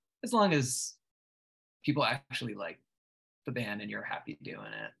as long as people actually like the band and you're happy doing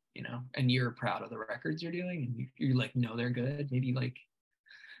it, and you're proud of the records you're doing and you like know they're good. Maybe like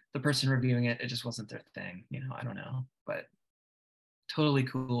the person reviewing it just wasn't their thing. I don't know, but totally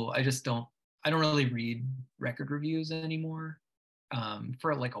cool. I don't really read record reviews anymore.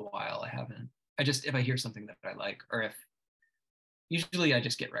 For like a while I haven't. I just if I hear something that I like, or if usually I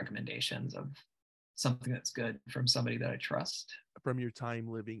just get recommendations of something that's good from somebody that I trust. From your time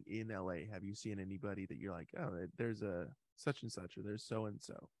living in LA, have you seen anybody that you're like, oh, there's a such and such, or there's so and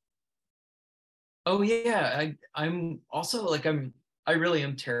so? Oh yeah, I'm also like I really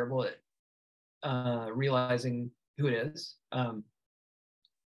am terrible at realizing who it is. I'm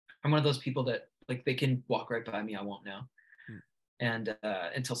one of those people that like they can walk right by me, I won't know, Hmm. and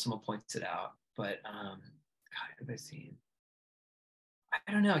until someone points it out. But God, have I seen?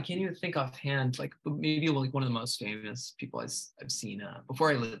 I don't know. I can't even think offhand. Like maybe like one of the most famous people I've seen before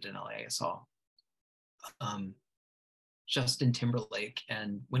I lived in LA. I saw um, Justin Timberlake,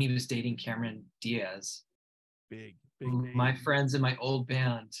 and when he was dating Cameron Diaz, Big name. my friends in my old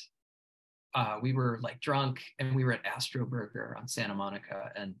band, we were like drunk and we were at Astro Burger on Santa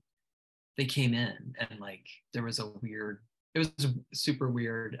Monica, and they came in and like there was it was super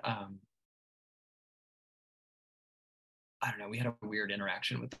weird. I don't know, we had a weird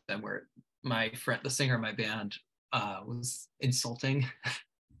interaction with them where my friend, the singer of my band, was insulting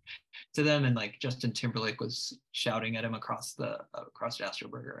to them, and like Justin Timberlake was shouting at him across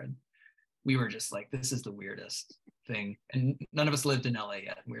Astroburger, and we were just like, this is the weirdest thing, and none of us lived in LA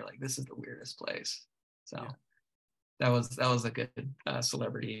yet, and we were like, this is the weirdest place. So Yeah. that was a good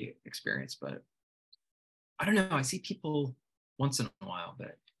celebrity experience, but I don't know. I see people once in a while,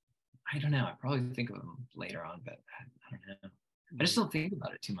 but I don't know. I probably think of them later on, but I don't know. I just Right. don't think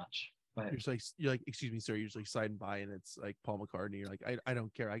about it too much. But You're like, excuse me, sir. You're just like sliding by, and it's like Paul McCartney. You're like, I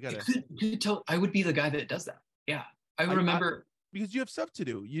don't care. I would be the guy that does that. Yeah, I I remember. because you have stuff to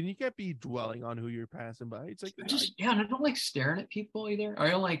do. You can't be dwelling on who you're passing by. It's like, Yeah, and I don't like staring at people either. I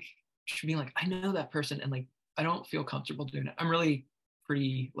don't like being like, I know that person, and like I don't feel comfortable doing it. I'm really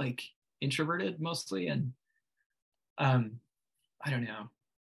pretty like introverted mostly, and um, I don't know.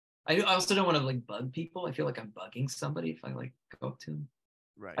 I also don't want to like bug people. I feel like I'm bugging somebody if I like go up to them.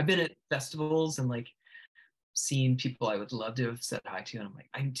 right. I've been at festivals and like seen people I would love to have said hi to, and I'm like,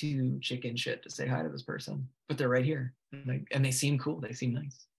 I'm too chicken shit to say hi to this person, but they're right here, and they seem cool. They seem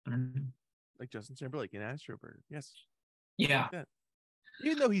nice. I don't know. Like Justin Timberlake in Astroberg. Yes, Yeah, like that.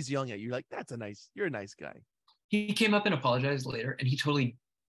 Even though he's yelling at you, you're like, you're a nice guy. he came up and apologized later, and he totally.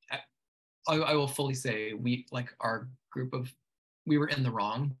 I will fully say we like our group of we were in the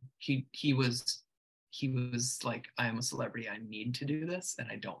wrong. He was like, I am a celebrity. I need to do this, and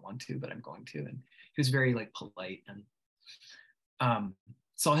I don't want to, but I'm going to. And he was very like polite, and um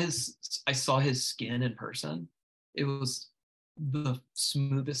I saw his skin in person. It was the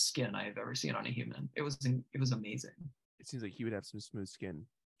smoothest skin I have ever seen on a human. It was amazing. It seems like he would have some smooth skin,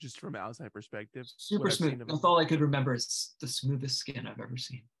 just from outside perspective. Super What I've smooth. seen of him. That's all I could remember is the smoothest skin I've ever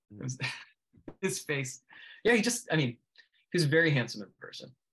seen. It was his face. Yeah, I mean, he was very handsome in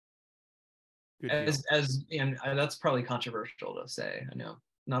person. Good deal. And that's probably controversial to say. I know,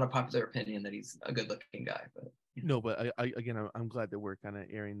 not a popular opinion that he's a good-looking guy, but No, but I'm glad that we're kind of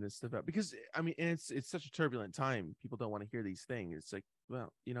airing this stuff out because I mean, it's such a turbulent time. People don't want to hear these things. It's like,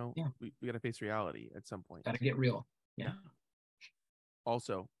 well, yeah, we got to face reality at some point. gotta get real. Yeah.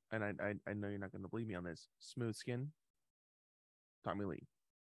 Also, and I know you're not going to believe me on this. Smooth skin, Tommy Lee.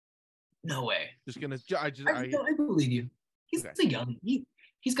 No way. Just gonna, I believe you. He's okay. a young.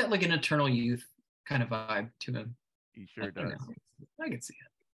 He's got like an eternal youth kind of vibe to him. He sure I don't does. know. I can see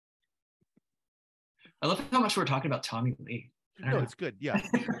it. I love how much we're talking about Tommy Lee. I don't No, know. it's good. Yeah,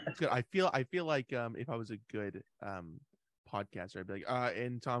 it's good. I feel like if I was a good podcaster, I'd be like,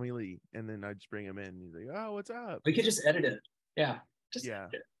 and Tommy Lee, and then I'd just bring him in. And he's like, oh, what's up? We could just edit it. Yeah, just Yeah,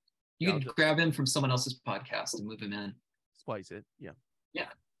 edit it. yeah, You I'll could just grab him from someone else's podcast and move him in. splice it. Yeah, Yeah,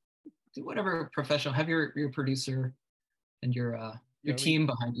 do whatever professional. Have your producer and yeah. your team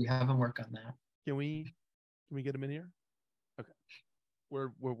behind you. Have them work on that. Can we get him in here? Okay,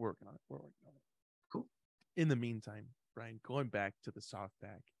 we're working on it. We're working on it. Cool. In the meantime, Brian, going back to the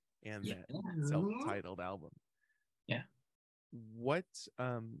softback and Yeah. that self-titled album. Yeah. What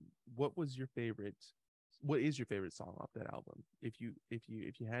was your favorite? What is your favorite song off that album? If you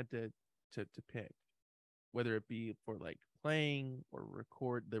had to pick, whether it be for like playing or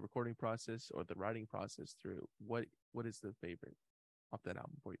the recording process or the writing process through, what is the favorite off that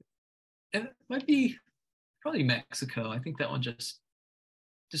album for you? It might be probably Mexico. I think that one just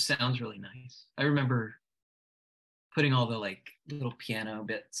sounds really nice. I remember putting all the like little piano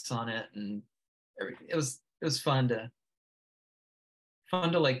bits on it, and everything. It was fun to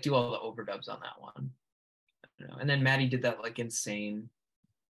like do all the overdubs on that one. You know? And then Maddie did that like insane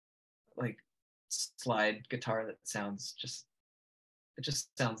like slide guitar that sounds just it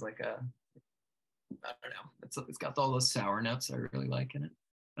just sounds like a I don't know. It's got all those sour notes I really like in it.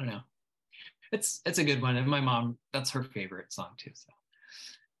 I don't know. It's a good one, and my mom, that's her favorite song too. So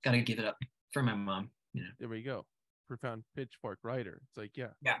gotta give it up for my mom. You know. There we go. Profound pitchfork writer. It's like,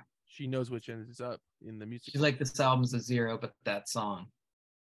 yeah, Yeah. she knows which end is up in the music. She's like, this album's a 0, but that song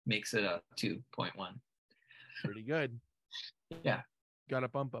makes it a 2.1. Pretty good. Yeah. Got a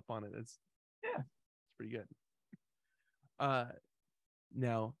bump up on it. It's pretty good.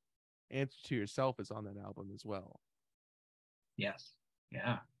 Now, Answer to Yourself is on that album as well. Yes.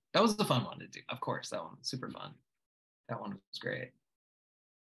 Yeah. That was the fun one to do. Of course, that one was super fun. That one was great.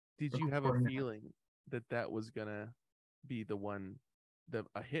 Did you have a feeling that was gonna be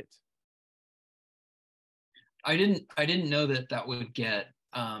a hit? I didn't know that would get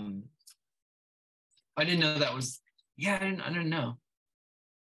I didn't know that was I didn't know.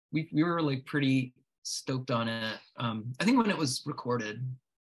 We were like pretty stoked on it. I think when it was recorded,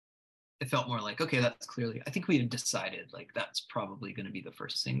 it felt more like, okay, that's clearly, I think we had decided like that's probably going to be the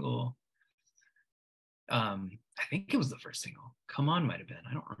first single. I think it was the first single. Come On might have been.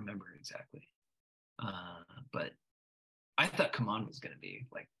 I don't remember exactly. But I thought Come On was going to be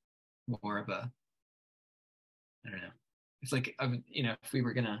like more of a, I don't know. It's like, if we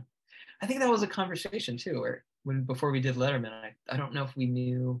were going to, I think that was a conversation too, where before we did Letterman, I don't know if we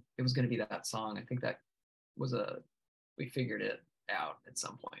knew it was going to be that song. I think that was we figured it out at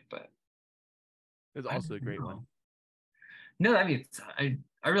some point, but it's also a great one. No, I mean, I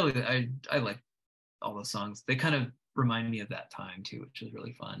really like all those songs. They kind of remind me of that time too, which was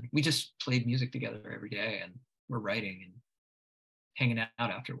really fun. We just played music together every day, and we're writing and hanging out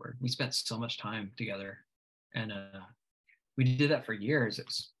afterward. We spent so much time together, and we did that for years. It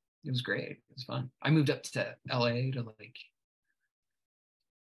was great. It was fun. I moved up to LA to like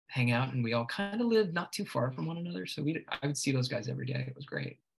hang out, and we all kind of lived not too far from one another. So I would see those guys every day. It was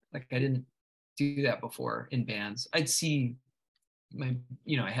great. Like I didn't do that before in bands. I'd see I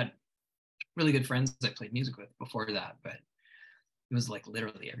had really good friends I played music with before that, but it was like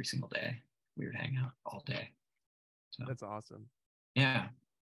literally every single day we would hang out all day. So that's awesome. Yeah.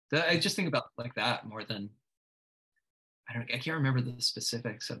 I just think about like that more than I can't remember the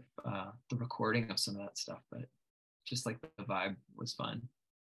specifics of the recording of some of that stuff, but just like the vibe was fun.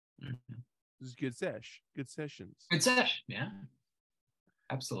 This is good sessions. Good sesh, yeah.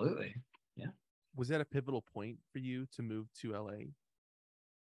 Absolutely. Yeah. Was that a pivotal point for you to move to LA?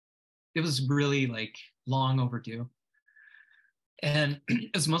 It was really like long overdue. And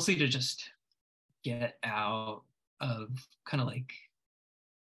it was mostly to just get out of kind of like,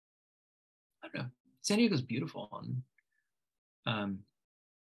 I don't know, San Diego's beautiful. And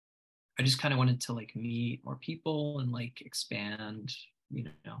I just kind of wanted to like meet more people and like expand,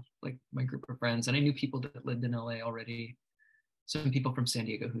 like my group of friends. And I knew people that lived in LA already. Some people from San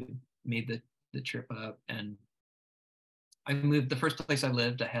Diego who made the trip up. And the first place I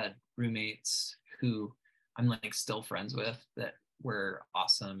lived, I had roommates who I'm like still friends with that were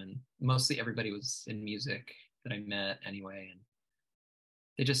awesome. And mostly everybody was in music that I met anyway. And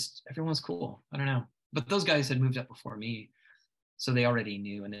everyone was cool. I don't know. But those guys had moved up before me. So they already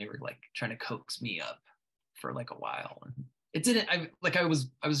knew, and they were like trying to coax me up for like a while. And it didn't, I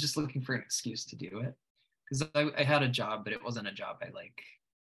was just looking for an excuse to do it. Because I had a job, but it wasn't a job I like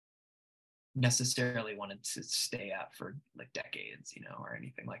necessarily wanted to stay at for like decades, or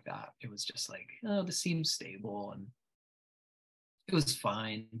anything like that. It was just like, oh, this seems stable, and it was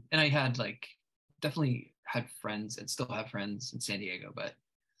fine. And I had like definitely had friends and still have friends in San Diego, but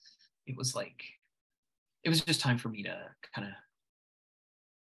it was like it was just time for me to kind of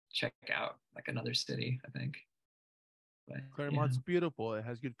check out like another city, I think. But yeah, Claremont's beautiful. It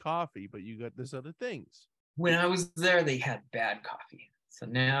has good coffee, but you got this other things. when I was there, they had bad coffee. So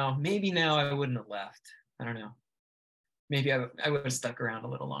now, maybe now I wouldn't have left. I don't know. Maybe I would have stuck around a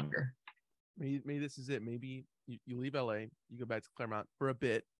little longer. Maybe this is it. Maybe you leave LA, you go back to Claremont for a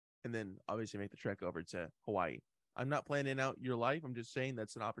bit, and then obviously make the trek over to Hawaii. I'm not planning out your life. I'm just saying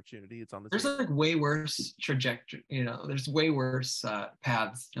that's an opportunity. It's on the There's table. like way worse trajectory, there's way worse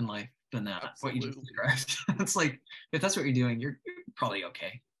paths in life than that, what you just Absolutely. described. It's like, if that's what you're doing, you're probably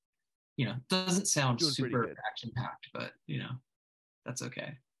okay. Doesn't sound Doing pretty super good. action packed, but that's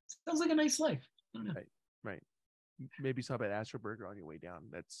okay. Sounds like a nice life. I don't know. Right. Right. Maybe stop at Astro Burger on your way down.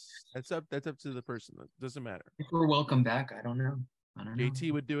 That's up to the person. That doesn't matter. If we're welcome back, I don't know. I don't know.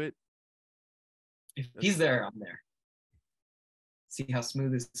 JT would do it. If That's he's there, I'm there. See how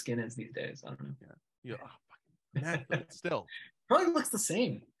smooth his skin is these days. I don't know. yeah. Yeah. Oh, fucking Matt, still Probably looks the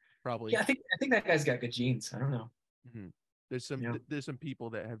same. probably. Yeah, I think that guy's got good genes. I don't know. Mm-hmm. There's some people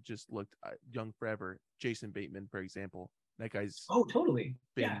that have just looked young forever. Jason Bateman, for example, that guy's Oh, totally.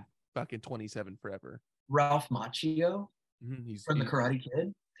 been Yeah. fucking 27 forever. Ralph Macchio He's from The Karate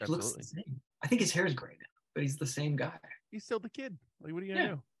Kid. He looks absolutely. the same. I think his hair is gray now, but he's the same guy. He's still the kid. Like, what are you gonna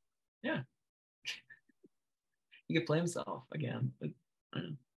Yeah. do? Yeah. He could play himself again. But I don't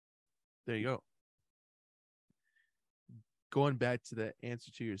know. There you go. Going back to the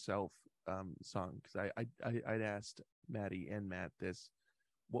answer to yourself song, because I'd asked Maddie and Matt this.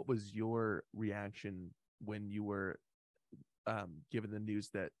 What was your reaction when you were given the news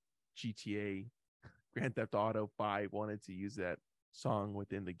that GTA Grand Theft Auto 5 wanted to use that song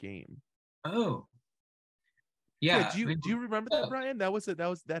within the game? Oh, Yeah, yeah. do you remember that, Brian?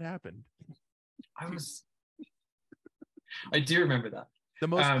 That happened. I was. I do remember that. The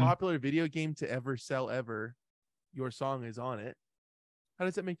most popular video game to ever sell ever. Your song is on it. How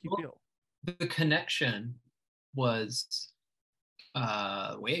does that make you feel? The connection was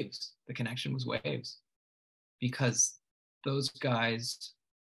Wavves. The connection was Wavves because those guys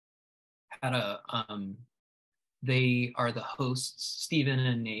had they are the hosts. Steven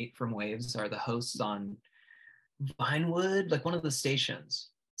and Nate from Wavves are the hosts on Vinewood, like one of the stations.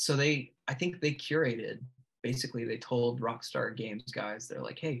 So I think they curated. Basically, they told Rockstar Games guys, they're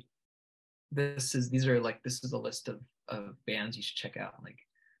like, hey, this is a list of bands you should check out and like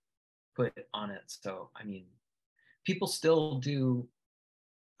put on it. So I mean, people still do.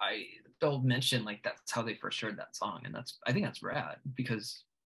 They'll mention like that's how they first heard that song, and I think that's rad because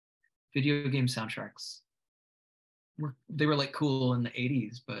video game soundtracks were like cool in the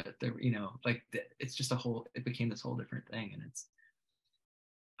 80s, but they were like it's just it became this whole different thing, and it's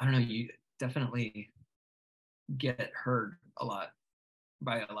I don't know, you definitely get heard a lot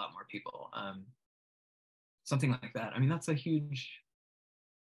by a lot more people. Something like that. I mean, that's a huge.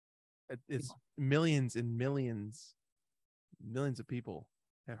 It's millions and millions of people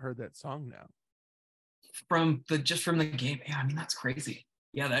have heard that song now from the game. Yeah, I mean that's crazy.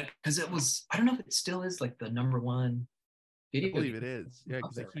 Yeah, that because it was. I don't know if it still is like the number one video. I believe it is. Yeah,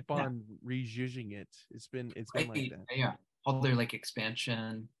 because they keep on rejudging it. It's been like that. Yeah, all their like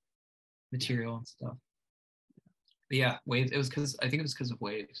expansion material and stuff. But yeah, Wavves. I think it was because of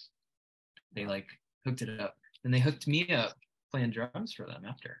Wavves. They like hooked it up, and they hooked me up playing drums for them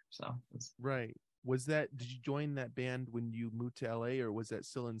after. So right. Did you join that band when you moved to LA, or was that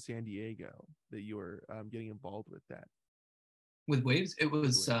still in San Diego that you were getting involved with that? With Wavves, it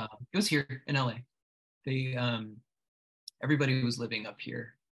was here in LA. They everybody was living up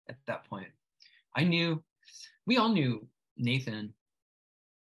here at that point. We all knew Nathan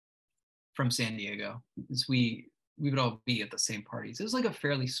from San Diego, because we would all be at the same parties. It was like a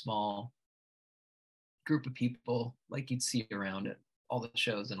fairly small group of people, like you'd see around at all the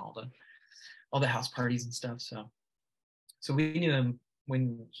shows and all the house parties and stuff. So we knew him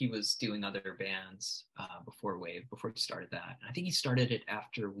when he was doing other bands before he started that. And I think he started it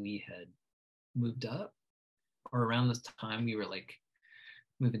after we had moved up, or around this time we were like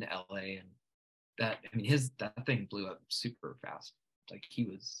moving to LA, and that thing blew up super fast. Like he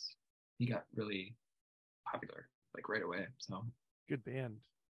got really popular like right away. So good band.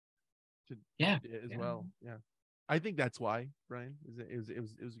 Yeah, as well. Yeah, I think that's why, Brian. It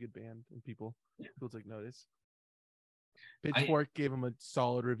was a good band, and people took notice. Pitchfork gave him a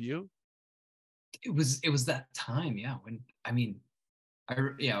solid review. It was that time, yeah. When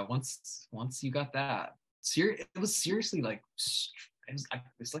once you got that, it was seriously like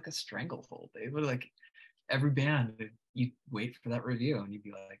it's like a stranglehold. They were like every band, you'd wait for that review, and you'd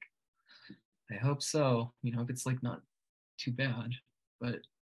be like, I hope so. You know, if it's like not too bad, but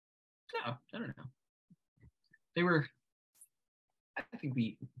no, I don't know. They were. I think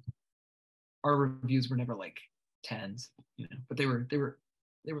our reviews were never like tens, you know, but they were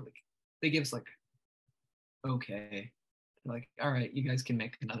like they give us like okay, like all right, you guys can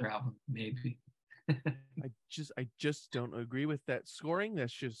make another album maybe. I just don't agree with that scoring.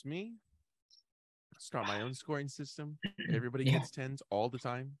 That's just me. Start my own scoring system. Everybody Yeah, gets tens all the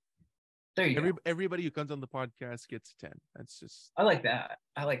time. there you go. Everybody who comes on the podcast gets a 10. That's just I like that.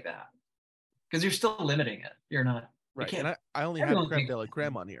 I like that because you're still limiting it. You're not. You right. And can't. I only have Everyone creme can. de la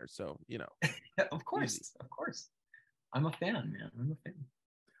creme on here, so Of easy. course, of course. I'm a fan, man. I'm a fan.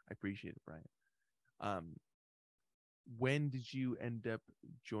 I appreciate it, Brian. Um, when did you end up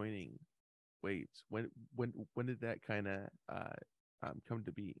joining Wavves? When did that kind of come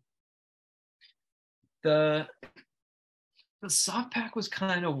to be? The the soft pack was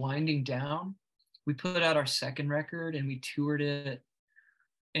kind of winding down. We put out our second record and we toured it,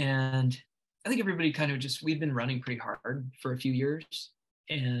 and I think everybody kind of just we've been running pretty hard for a few years,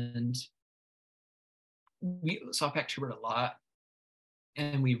 and we soft pack toured a lot,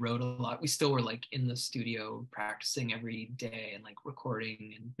 and we wrote a lot. We still were like in the studio practicing every day and like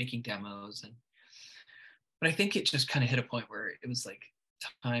recording and making demos, and but I think it just kind of hit a point where it was like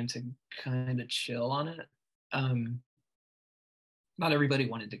time to kind of chill on it. Um, Not everybody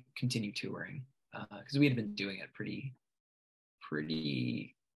wanted to continue touring because we had been doing it pretty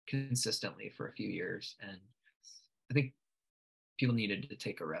consistently for a few years, and I think people needed to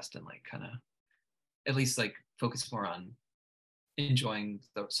take a rest and like kind of at least like focus more on enjoying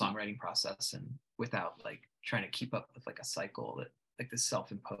the songwriting process and without like trying to keep up with like a cycle that like this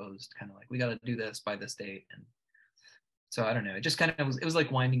self-imposed kind of like we got to do this by this date. And so I don't know, it just kind of was, it was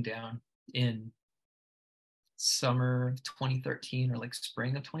like winding down in summer of 2013 or like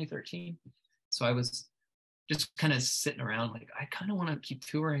spring of 2013. So I was just kind of sitting around like I kind of want to keep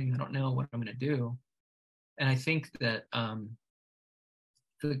touring, I don't know what I'm going to do. And I think that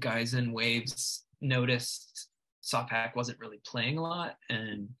the guys in Wavves noticed Softpack wasn't really playing a lot,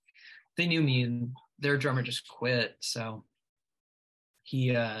 and they knew me, and their drummer just quit. So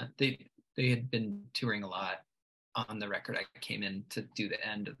they had been touring a lot on the record. I came in to do the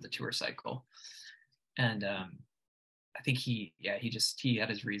end of the tour cycle, and I think he had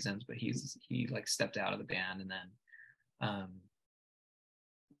his reasons, but he like stepped out of the band, and then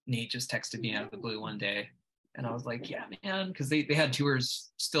Nate just texted me out of the blue one day, and I was like, yeah, man, because they had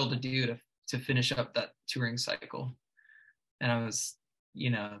tours still to do to finish up that touring cycle, and I was, you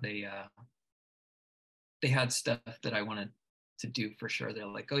know, they had stuff that I wanted to do for sure. They're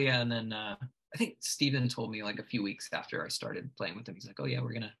like, oh yeah, and then I think Steven told me like a few weeks after I started playing with him, he's like, oh yeah,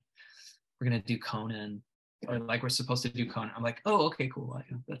 we're gonna do Conan, or like we're supposed to do Conan. I'm like, oh okay, cool,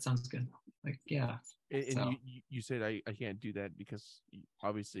 that sounds good. Like yeah. And So, you said I can't do that because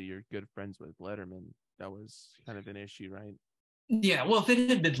obviously you're good friends with Letterman. That was kind of an issue, right? yeah, well, if it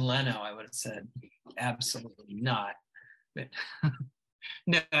had been Leno, I would have said absolutely not. But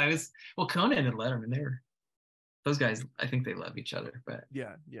no, I was well, Conan and Letterman, they were those guys. I think they love each other, but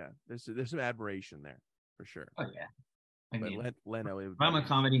Yeah. There's some admiration there for sure. oh yeah, I But mean, Leno, it would if I'm be a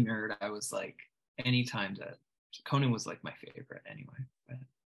comedy nerd, I was like, anytime that Conan was like my favorite anyway. But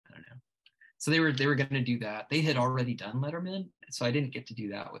I don't know. So they were going to do that. They had already done Letterman, so I didn't get to do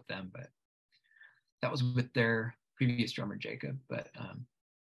that with them, but that was with their previous drummer Jacob. But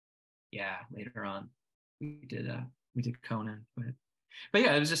yeah, later on we did Conan, but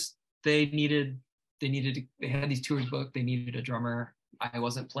yeah, it was just they had these tours booked. They needed a drummer. I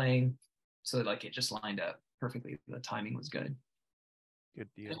wasn't playing, so like it just lined up perfectly. The timing was good. good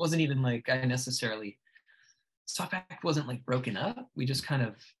deal. It wasn't even like I necessarily Softback wasn't like broken up. We just kind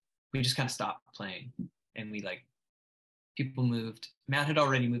of stopped playing, and we like people moved. Matt had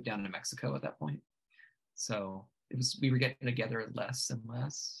already moved down to Mexico at that point, so we were getting together less and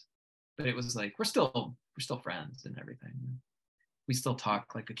less. But it was like we're still friends and everything. We still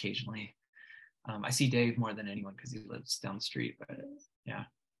talk like occasionally. I see Dave more than anyone because he lives down the street. But yeah,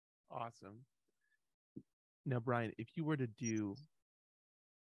 Awesome. Now, Brian, if you were to do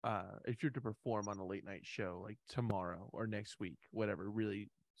if you're to perform on a late night show like tomorrow or next week, whatever, really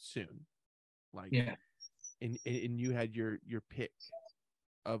soon, like yeah. and you had your pick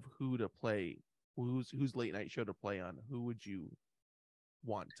of who to play, whose late night show to play on, who would you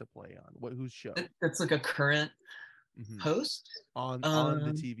want to play on? Whose show? That's like a current Mm-hmm. host. On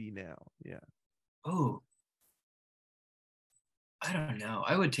the TV now? Yeah. Oh, I don't know.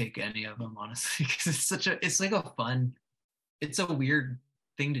 I would take any of them honestly because it's like it's a weird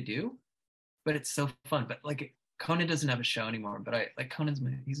thing to do, but it's so fun. But like Conan doesn't have a show anymore, but I like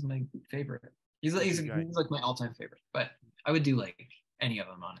he's my favorite. He's your guy. he's like my all-time favorite, but I would do like any of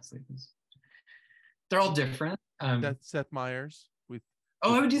them honestly. They're all different. That's Seth Meyers Oh, with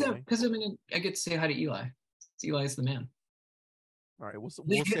I would do that Troy. because I mean I get to say hi to Eli. Eli's the man. All right, we'll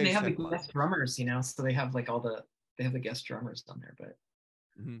They say have the Seth guest Meyers. drummers, you know, so they have like they have the guest drummers on there, but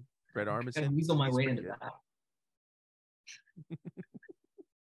Mm-hmm. Fred I Armisen, weasel my he's way pretty into good. that.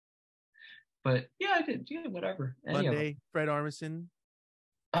 But yeah, I did. Yeah, whatever. Any of them. Monday, Fred Armisen.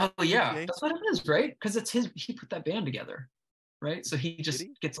 Oh yeah, Tuesday, that's what it is, right? Because it's his. He put that band together, right? So he did just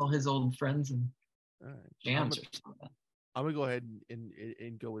he? gets all his old friends and All right, jams or something. I'm gonna go ahead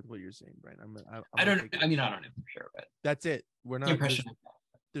and go with what you're saying, Brian. I'm I gonna don't. take I it. mean, I don't know for sure, but That's it. We're the not. impression.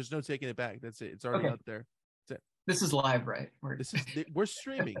 There's no taking it back. That's it. It's already Okay, out there. That's it. this is live, right? We're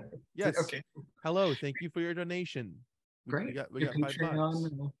streaming. Yes. Okay, Hello. Thank you for your donation. We great. got Your $5.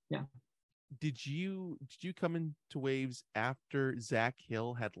 Patreon, yeah. Did you come into Wavves after Zach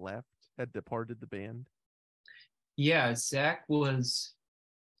Hill had departed the band? Yeah, Zach was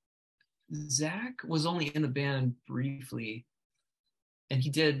only in the band briefly, and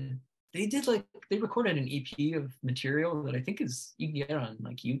they recorded an EP of material that I think is you can get on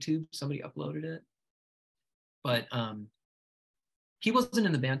like YouTube. Somebody uploaded it, but he wasn't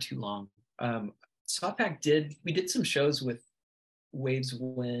in the band too long. Softpack we did some shows with Wavves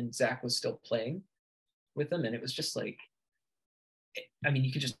when Zach was still playing with them, and it was just like, I mean,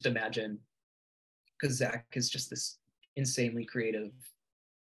 you could just imagine because Zach is just this insanely creative,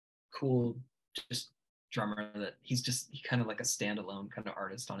 cool, just drummer that he kind of like a standalone kind of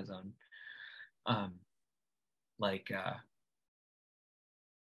artist on his own. Um, like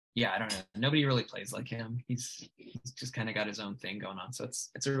yeah, I don't know. Nobody really plays like him. He's just kind of got his own thing going on. So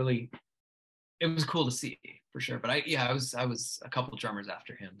it was cool to see for sure. But I was a couple drummers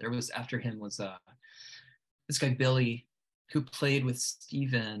after him. After him was this guy Billy who played with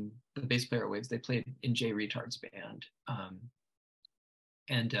Steven, the bass player at Wavves. They played in Jay Retard's band.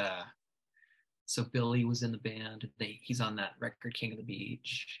 And so Billy was in the band. He's on that record King of the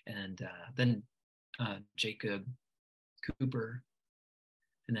Beach. And then Jacob Cooper,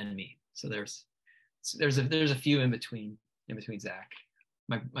 and then me. So there's a few in between Zach,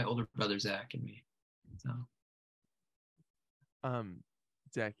 my older brother Zach and me. So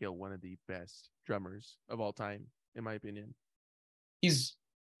Zach Hill, one of the best drummers of all time, in my opinion. he's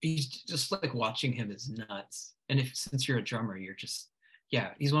just like watching him is nuts. And since you're a drummer, you're just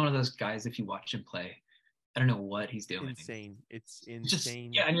he's one of those guys. If you watch him play, I don't know what he's doing. Insane. It's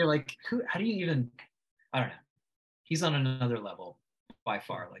insane. Just, and you're like, how do you even? I don't know. He's on another level by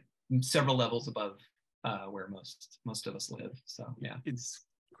far, like several levels above where most of us live. So yeah, it's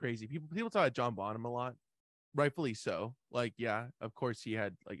crazy. People talk about John Bonham a lot, rightfully so. Like, yeah, of course he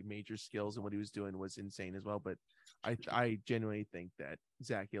had like major skills and what he was doing was insane as well. But I genuinely think that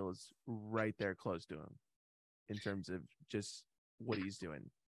Zach Hill is right there close to him in terms of just what he's doing.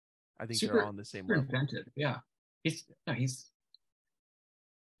 I think they're on the same level. Inventive, yeah. He's Zach.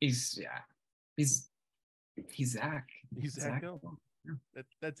 He's Zach Hill. Yeah.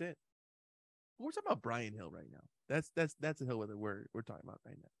 That's it. We're talking about Brian Hill right now. That's a Hill that we're talking about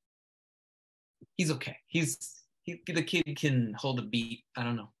right now. He's okay. The kid can hold a beat. I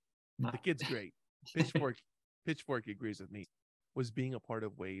don't know. The kid's great. Pitchfork agrees with me. Was being a part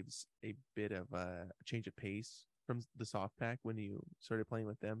of Wavves a bit of a change of pace from the soft pack when you started playing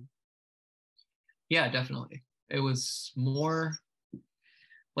with them? Yeah, definitely. It was more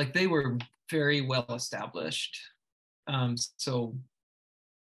like they were very well established. So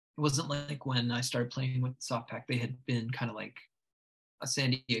it wasn't like when I started playing with Softpack, they had been kind of like a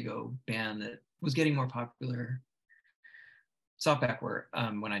San Diego band that was getting more popular. Softpack were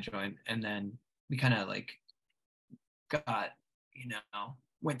when I joined, and then we kind of like got,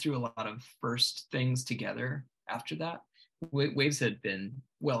 went through a lot of first things together after that. Wavves had been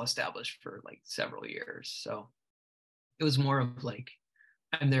well established for like several years, so it was more of like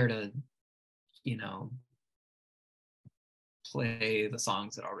I'm there to, play the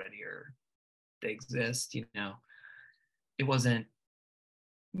songs that already they exist. It wasn't.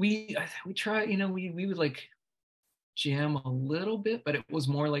 We try. We would like jam a little bit, but it was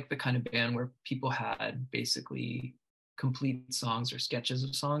more like the kind of band where people had basically complete songs or sketches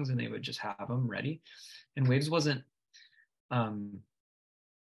of songs, and they would just have them ready. And Wavves wasn't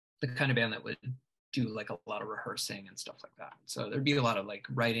the kind of band that would do like a lot of rehearsing and stuff like that. So there'd be a lot of like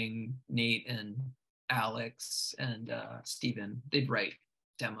writing. Nate and Alex and Steven, they'd write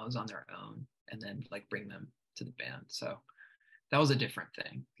demos on their own and then like bring them to the band. So that was a different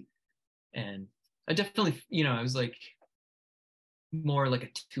thing. And I definitely, I was like more like a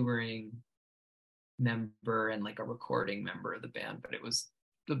touring member and like a recording member of the band, but it was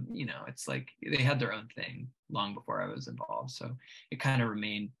it's like they had their own thing long before I was involved. So it kind of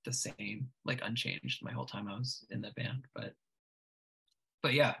remained the same, like unchanged my whole time I was in the band.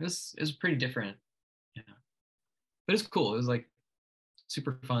 But yeah, it was pretty different. Yeah. But it's cool. It was like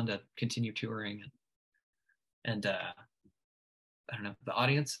super fun to continue touring and I don't know, the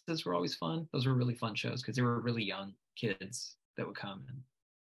audiences were always fun. Those were really fun shows because they were really young kids that would come, and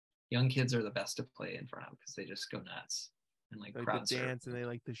young kids are the best to play in front of because they just go nuts and like Like the crowd surf. dance, and they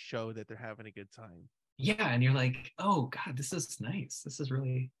like to show that they're having a good time. Yeah, and you're like, oh God, this is nice. This is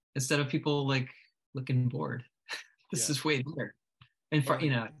really, instead of people like looking bored, this Yeah. is way better. And Or for like the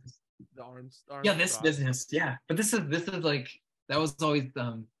yeah, arms this crossed. business, yeah. But this is like that was always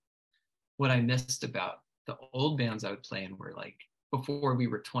what I missed about the old bands I would play in were like before we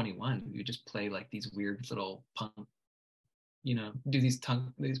were 21, we would just play like these weird little punk, do these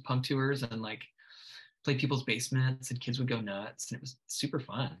punk tours and like play people's basements and kids would go nuts and it was super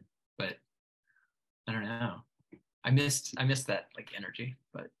fun. But I don't know. I missed that like energy,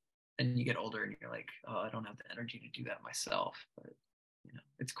 but and you get older and you're like, oh, I don't have the energy to do that myself. But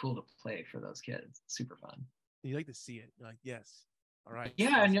it's cool to play for those kids. It's super fun. You like to see it. You're like, yes, all right.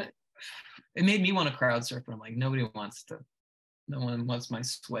 Yeah, Awesome. and it made me want to crowd surf, but I'm like, no one wants my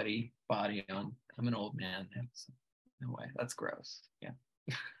sweaty body on. I'm an old man. So no way. That's gross. Yeah.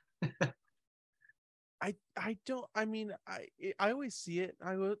 I don't. I mean, I always see it.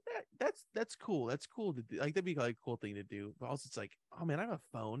 I go, that's cool. That's cool to do. Like that'd be like a cool thing to do. But also, it's like, oh man, I have a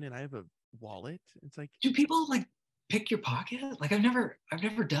phone and I have a wallet. It's like, Do people like pick your pocket? Like I've never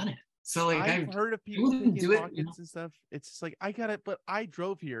done it. So like I've heard of people wouldn't picking do it. pockets and stuff. It's just like I got it, but I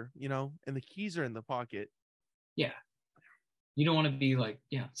drove here, and the keys are in the pocket. Yeah. You don't want to be like,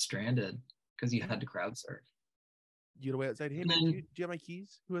 yeah, stranded because you Yeah. had to crowd surf. You know, outside. Hey And man, then do you have my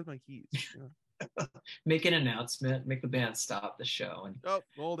keys? Who has my keys? make an announcement, make the band stop the show and Oh,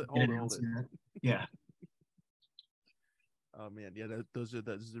 hold it, an hold it. announcement. Yeah. Oh man, yeah, those are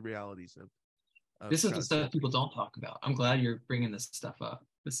the realities of This is the crowd stuff surfing. people don't talk about. I'm glad you're bringing this stuff up.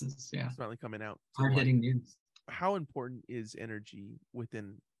 This is, yeah, It's finally coming out to the hard light. hitting news. How important is energy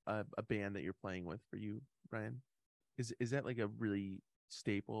within a band that you're playing with for you, Brian? Is that like a really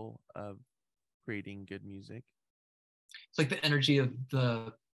staple of creating good music? It's like the energy of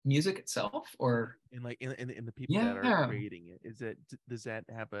the music itself, or And like in the people that are yeah, creating it, does that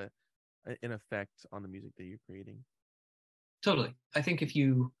have an effect on the music that you're creating? totally. I think if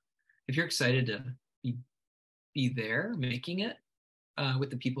you're excited to be there making it with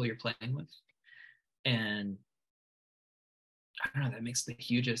the people you're playing with, and I don't know, that makes the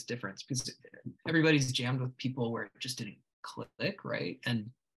hugest difference because everybody's jammed with people where it just didn't click, right? And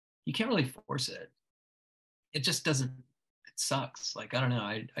you can't really force it. It just doesn't. It sucks. Like I don't know.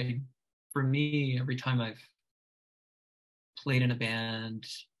 I for me, every time I've played in a band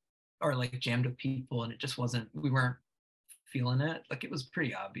or like jammed with people and it just wasn't, we weren't feeling it, like it was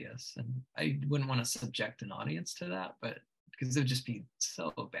pretty obvious. And I wouldn't want to subject an audience to that, but because it would just be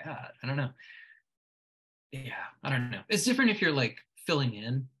so bad. I don't know. Yeah, I don't know. It's different if you're like filling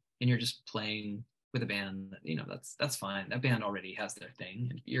in and you're just playing with a band. That's fine. That band already has their thing.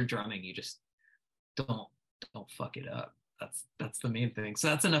 And you're drumming, you just don't don't fuck it up. That's the main thing. So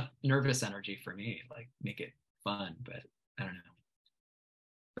that's enough nervous energy for me. Like make it fun, but I don't know.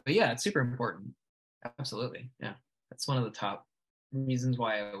 But yeah, it's super important. Absolutely. Yeah. That's one of the top reasons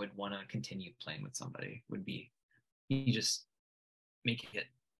why I would want to continue playing with somebody would be you just make it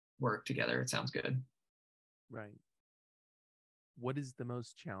work together. It sounds good. Right. What is the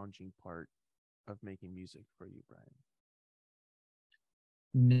most challenging part of making music for you, Brian?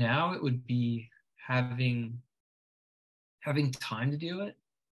 Now it would be having time to do it.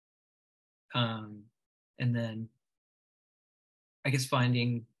 And then I guess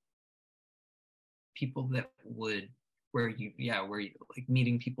finding people that would where you like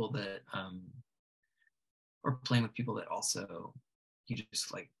meeting people that or playing with people that also you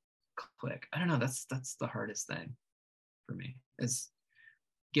just like click. I don't know, that's the hardest thing for me is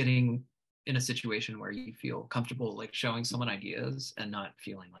getting in a situation where you feel comfortable like showing someone ideas and not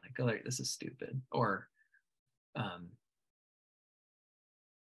feeling like, oh, this is stupid, or um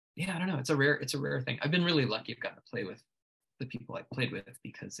yeah, I don't know, it's a rare thing. I've been really lucky. I've gotten to play with the people I played with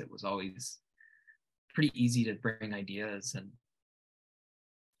because it was always pretty easy to bring ideas and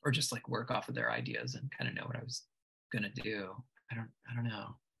or just like work off of their ideas and kind of know what I was gonna do. I don't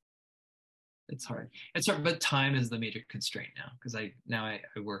know. It's hard. It's hard, but time is the major constraint now because I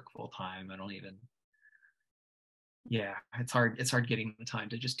work full time. I don't even, yeah, it's hard. It's hard getting the time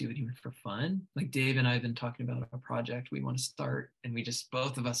to just do it even for fun. Like Dave and I have been talking about a project we want to start, and we just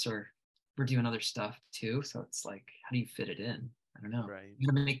both of us we're doing other stuff too. So it's like, how do you fit it in? I don't know. Right. You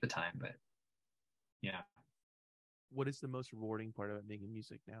gotta make the time, but yeah. What is the most rewarding part about making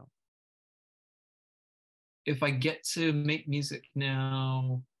music now? If I get to make music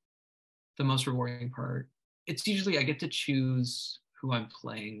now, the most rewarding part, it's usually I get to choose who I'm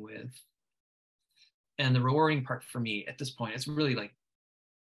playing with. And the rewarding part for me at this point, it's really like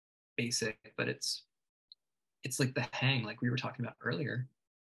basic, but it's like the hang, like we were talking about earlier.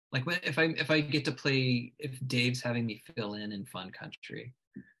 Like if I get to play, if Dave's having me fill in Fun Country,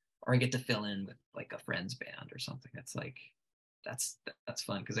 or I get to fill in with like a friend's band or something, it's like that's that's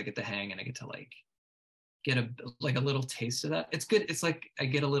fun because I get to hang and I get to like get a like a little taste of that. It's good. It's like I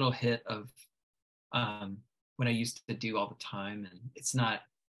get a little hit of um what I used to do all the time, and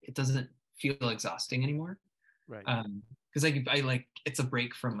it doesn't feel exhausting anymore. Right. Because I like it's a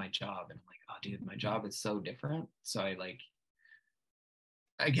break from my job, and I'm like, oh dude, my job is so different. So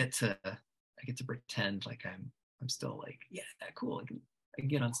I get to pretend like I'm still like, yeah, cool. I can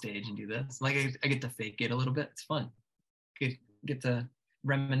get on stage and do this. Like I get to fake it a little bit. It's fun. Get to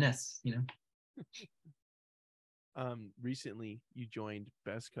reminisce. Recently you joined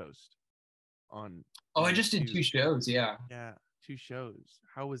Best Coast on Oh, I night just did two. 2 shows. Yeah, Yeah, two shows.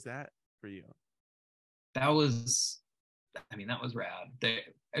 How was that for you? that was. I mean, that was rad.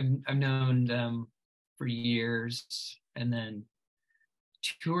 I've known them for years, and then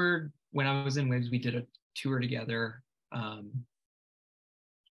toured when I was in Wavves. We did a tour together, and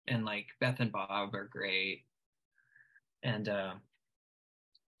like Beth and Bob are great, and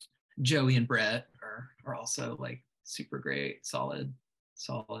Joey and Brett are also like super great, solid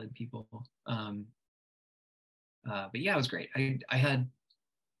people. But yeah, it was great.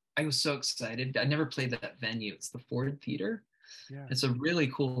 I was so excited. I never played that venue. It's the Ford Theater. Yeah. It's a really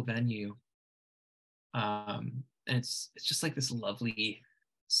cool venue. And it's just like this lovely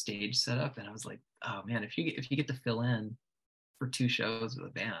stage setup. And I was like, oh man, if you get to fill in for 2 shows with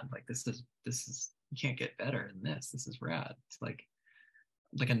a band, like this is you can't get better than this. This is rad. It's like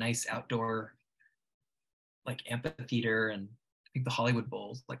a nice outdoor like amphitheater, and I think the Hollywood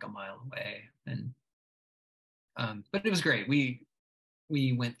Bowl's like a mile away. And but it was great. We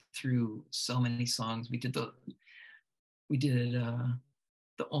went through so many songs. We did the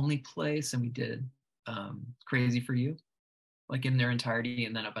only place, and we did Crazy for You, like in their entirety,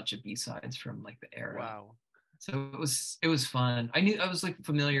 and then a bunch of B-sides from like the era. Wow. So it was fun. I was like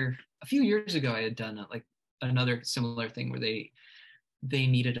familiar a few years ago. I had done like another similar thing where they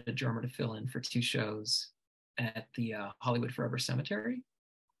needed a drummer to fill in for 2 shows at the Hollywood Forever Cemetery.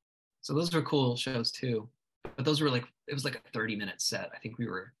 So those were cool shows too. But those were like it was like a 30-minute set. I think we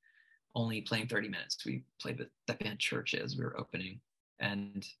were only playing 30 minutes. We played with that band Churches. We were opening,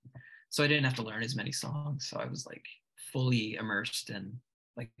 and so I didn't have to learn as many songs. So I was like fully immersed in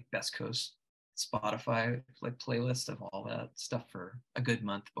like Best Coast Spotify like playlist of all that stuff for a good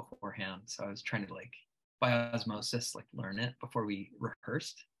month beforehand. So I was trying to like by osmosis like learn it before we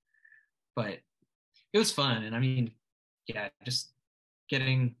rehearsed. But it was fun, and I mean, yeah, just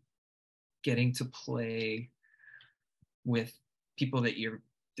getting getting to play with people that you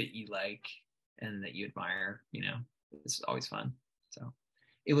like and that you admire, it's always fun. So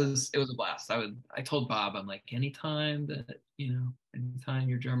it Yeah. was it was a blast. I told Bob, I'm like, anytime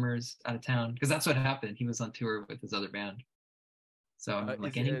your drummer's out of town, because that's what happened. He was on tour with his other band. So I'm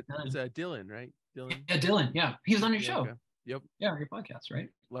like, Is anytime. Dylan, right? Dylan. Yeah, Dylan. Yeah, he was on your Yeah. show. Okay. Yep. Yeah, your podcast, right?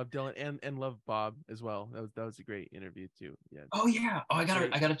 Love Dylan and love Bob as well. That was a great interview too. Yeah. Oh yeah. Oh, I gotta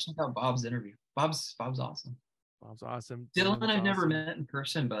Great. I gotta check out Bob's interview. Bob's awesome. Bob's awesome. Dylan, Dylan's I've never awesome. met in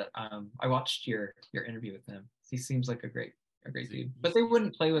person, but I watched your interview with him. He seems like a great He's a, dude. But he's they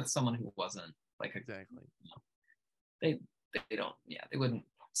wouldn't play with someone who wasn't like exactly. they they don't they wouldn't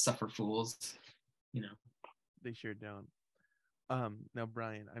suffer fools, you know. They sure don't. Now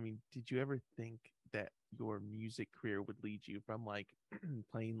Brian, I mean, did you ever think that your music career would lead you from like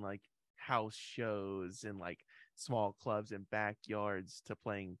playing like house shows and like small clubs and backyards to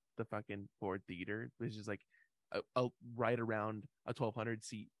playing the fucking Ford Theater, which is like a right around a 1,200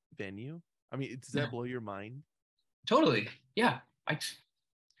 seat venue? I mean, does Yeah, that blow your mind? totally. Yeah, I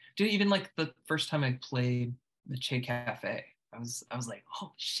dude. Even like the first time I played the Che Cafe, I was like,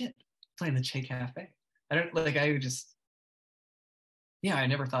 oh shit, playing the Che Cafe. I don't like. I just yeah. I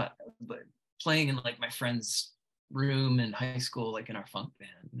never thought like playing in like my friend's room in high school, like in our funk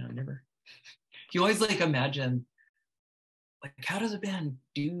band. I never. You always like imagine like how does a band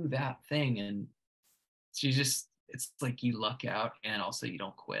do that thing, and so it's like you luck out and also you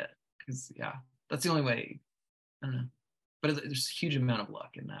don't quit because yeah, that's the only way. I don't know, but there's a huge amount of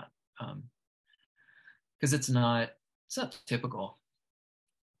luck in that because it's not typical.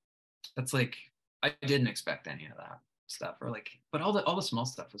 That's like I didn't expect any of that. stuff, or like, but all the small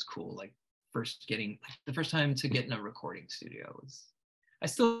stuff was cool. Like the first time to get in a recording studio was, I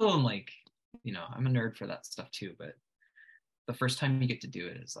still am like, I'm a nerd for that stuff too, but the first time you get to do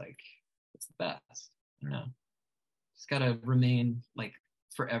it is like, it's the best. I don't know. Just gotta remain like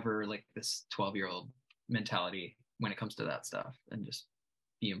forever like this 12-year-old mentality when it comes to that stuff, and just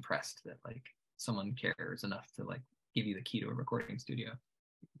be impressed that like someone cares enough to like give you the key to a recording studio.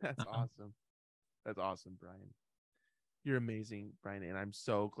 That's Uh-huh. awesome. That's awesome, Brian. You're amazing, Brian, and I'm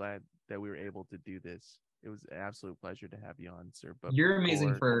so glad that we were able to do this. It was an absolute pleasure to have you on, sir. But You're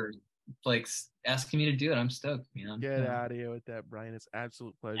amazing before for like asking me to do it. I'm stoked, get Yeah. out of here with that, Brian, it's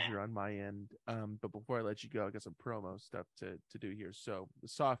absolute pleasure on my end. But before I let you go, I got some promo stuff to do here. So the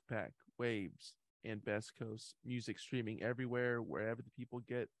soft pack, Wavves, and Best Coast music streaming everywhere, wherever the people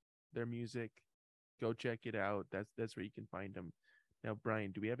get their music. Go check it out. That's where you can find them. Now,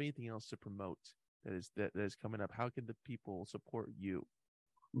 Brian, do we have anything else to promote that is coming up? How can the people support you?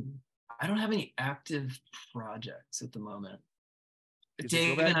 I don't have any active projects at the moment. Is it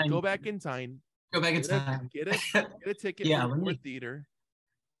Dave and I go back in time, go back in get a time. get a get a ticket for Yeah, the let fourth me. theater,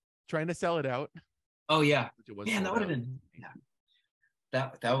 trying to sell it out, Oh yeah, which it was man, that sold would have out. been,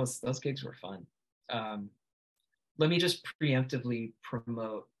 yeah. That was, those gigs were fun. Um, Let me just preemptively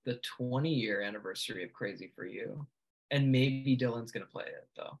promote the 20-year anniversary of Crazy for You, and maybe Dylan's gonna play it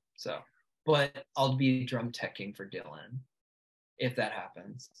though. So, but I'll be drum teching for Dylan if that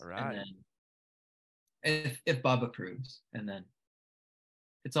happens, All and right. then if Bob approves, and then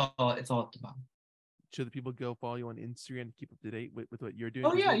it's all up to Bob. Should the people go follow you on Instagram to keep up to date with what you're doing?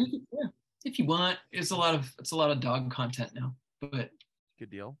 Oh Because yeah, you're yeah. If you want, it's a lot of dog content now, but good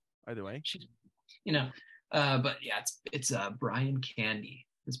deal. Either way, she's, you know, but yeah, it's Brian Candy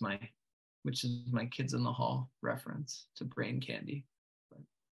is my, which is my Kids in the Hall reference to Brain Candy. But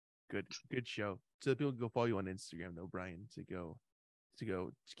good show. So the people can go follow you on Instagram though, Brian, to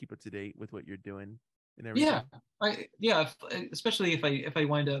keep up to date with what you're doing and yeah, everything. especially if I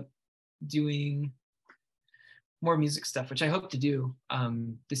wind up doing more music stuff, which I hope to do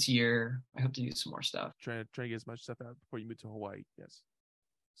this year. I hope to do some more stuff. Trying to get as much stuff out before you move to Hawaii. Yes.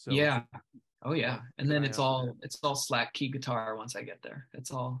 So Yeah. Oh keep yeah. And keep an then eye out for that. it's all slack key guitar once I get there.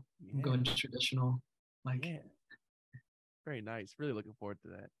 It's all, I'm Yeah. going traditional. Like, Yeah. Very nice. Really looking forward to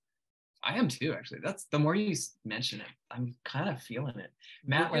that. I am too, actually. That's, the more you mention it, I'm kind of feeling it. We're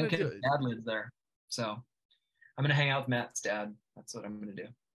Matt gonna do Lampkin's it. dad lives there, so I'm gonna hang out with Matt's dad. That's what I'm gonna do.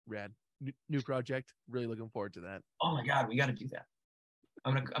 Rad. New project. Really looking forward to that. Oh my god, we got to do that.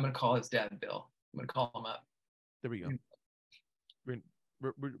 I'm gonna call his dad Bill. I'm gonna call him up. There we go.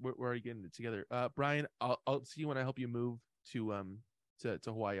 We're, we're already getting it together. Brian, I'll see you when I help you move to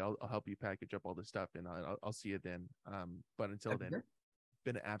Hawaii. I'll help you package up all the stuff, and I'll see you then. But until then,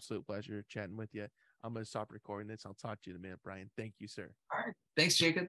 been an absolute pleasure chatting with you. I'm gonna stop recording this. I'll talk to you in a minute, Brian. Thank you, sir. All right. Thanks, Jacob.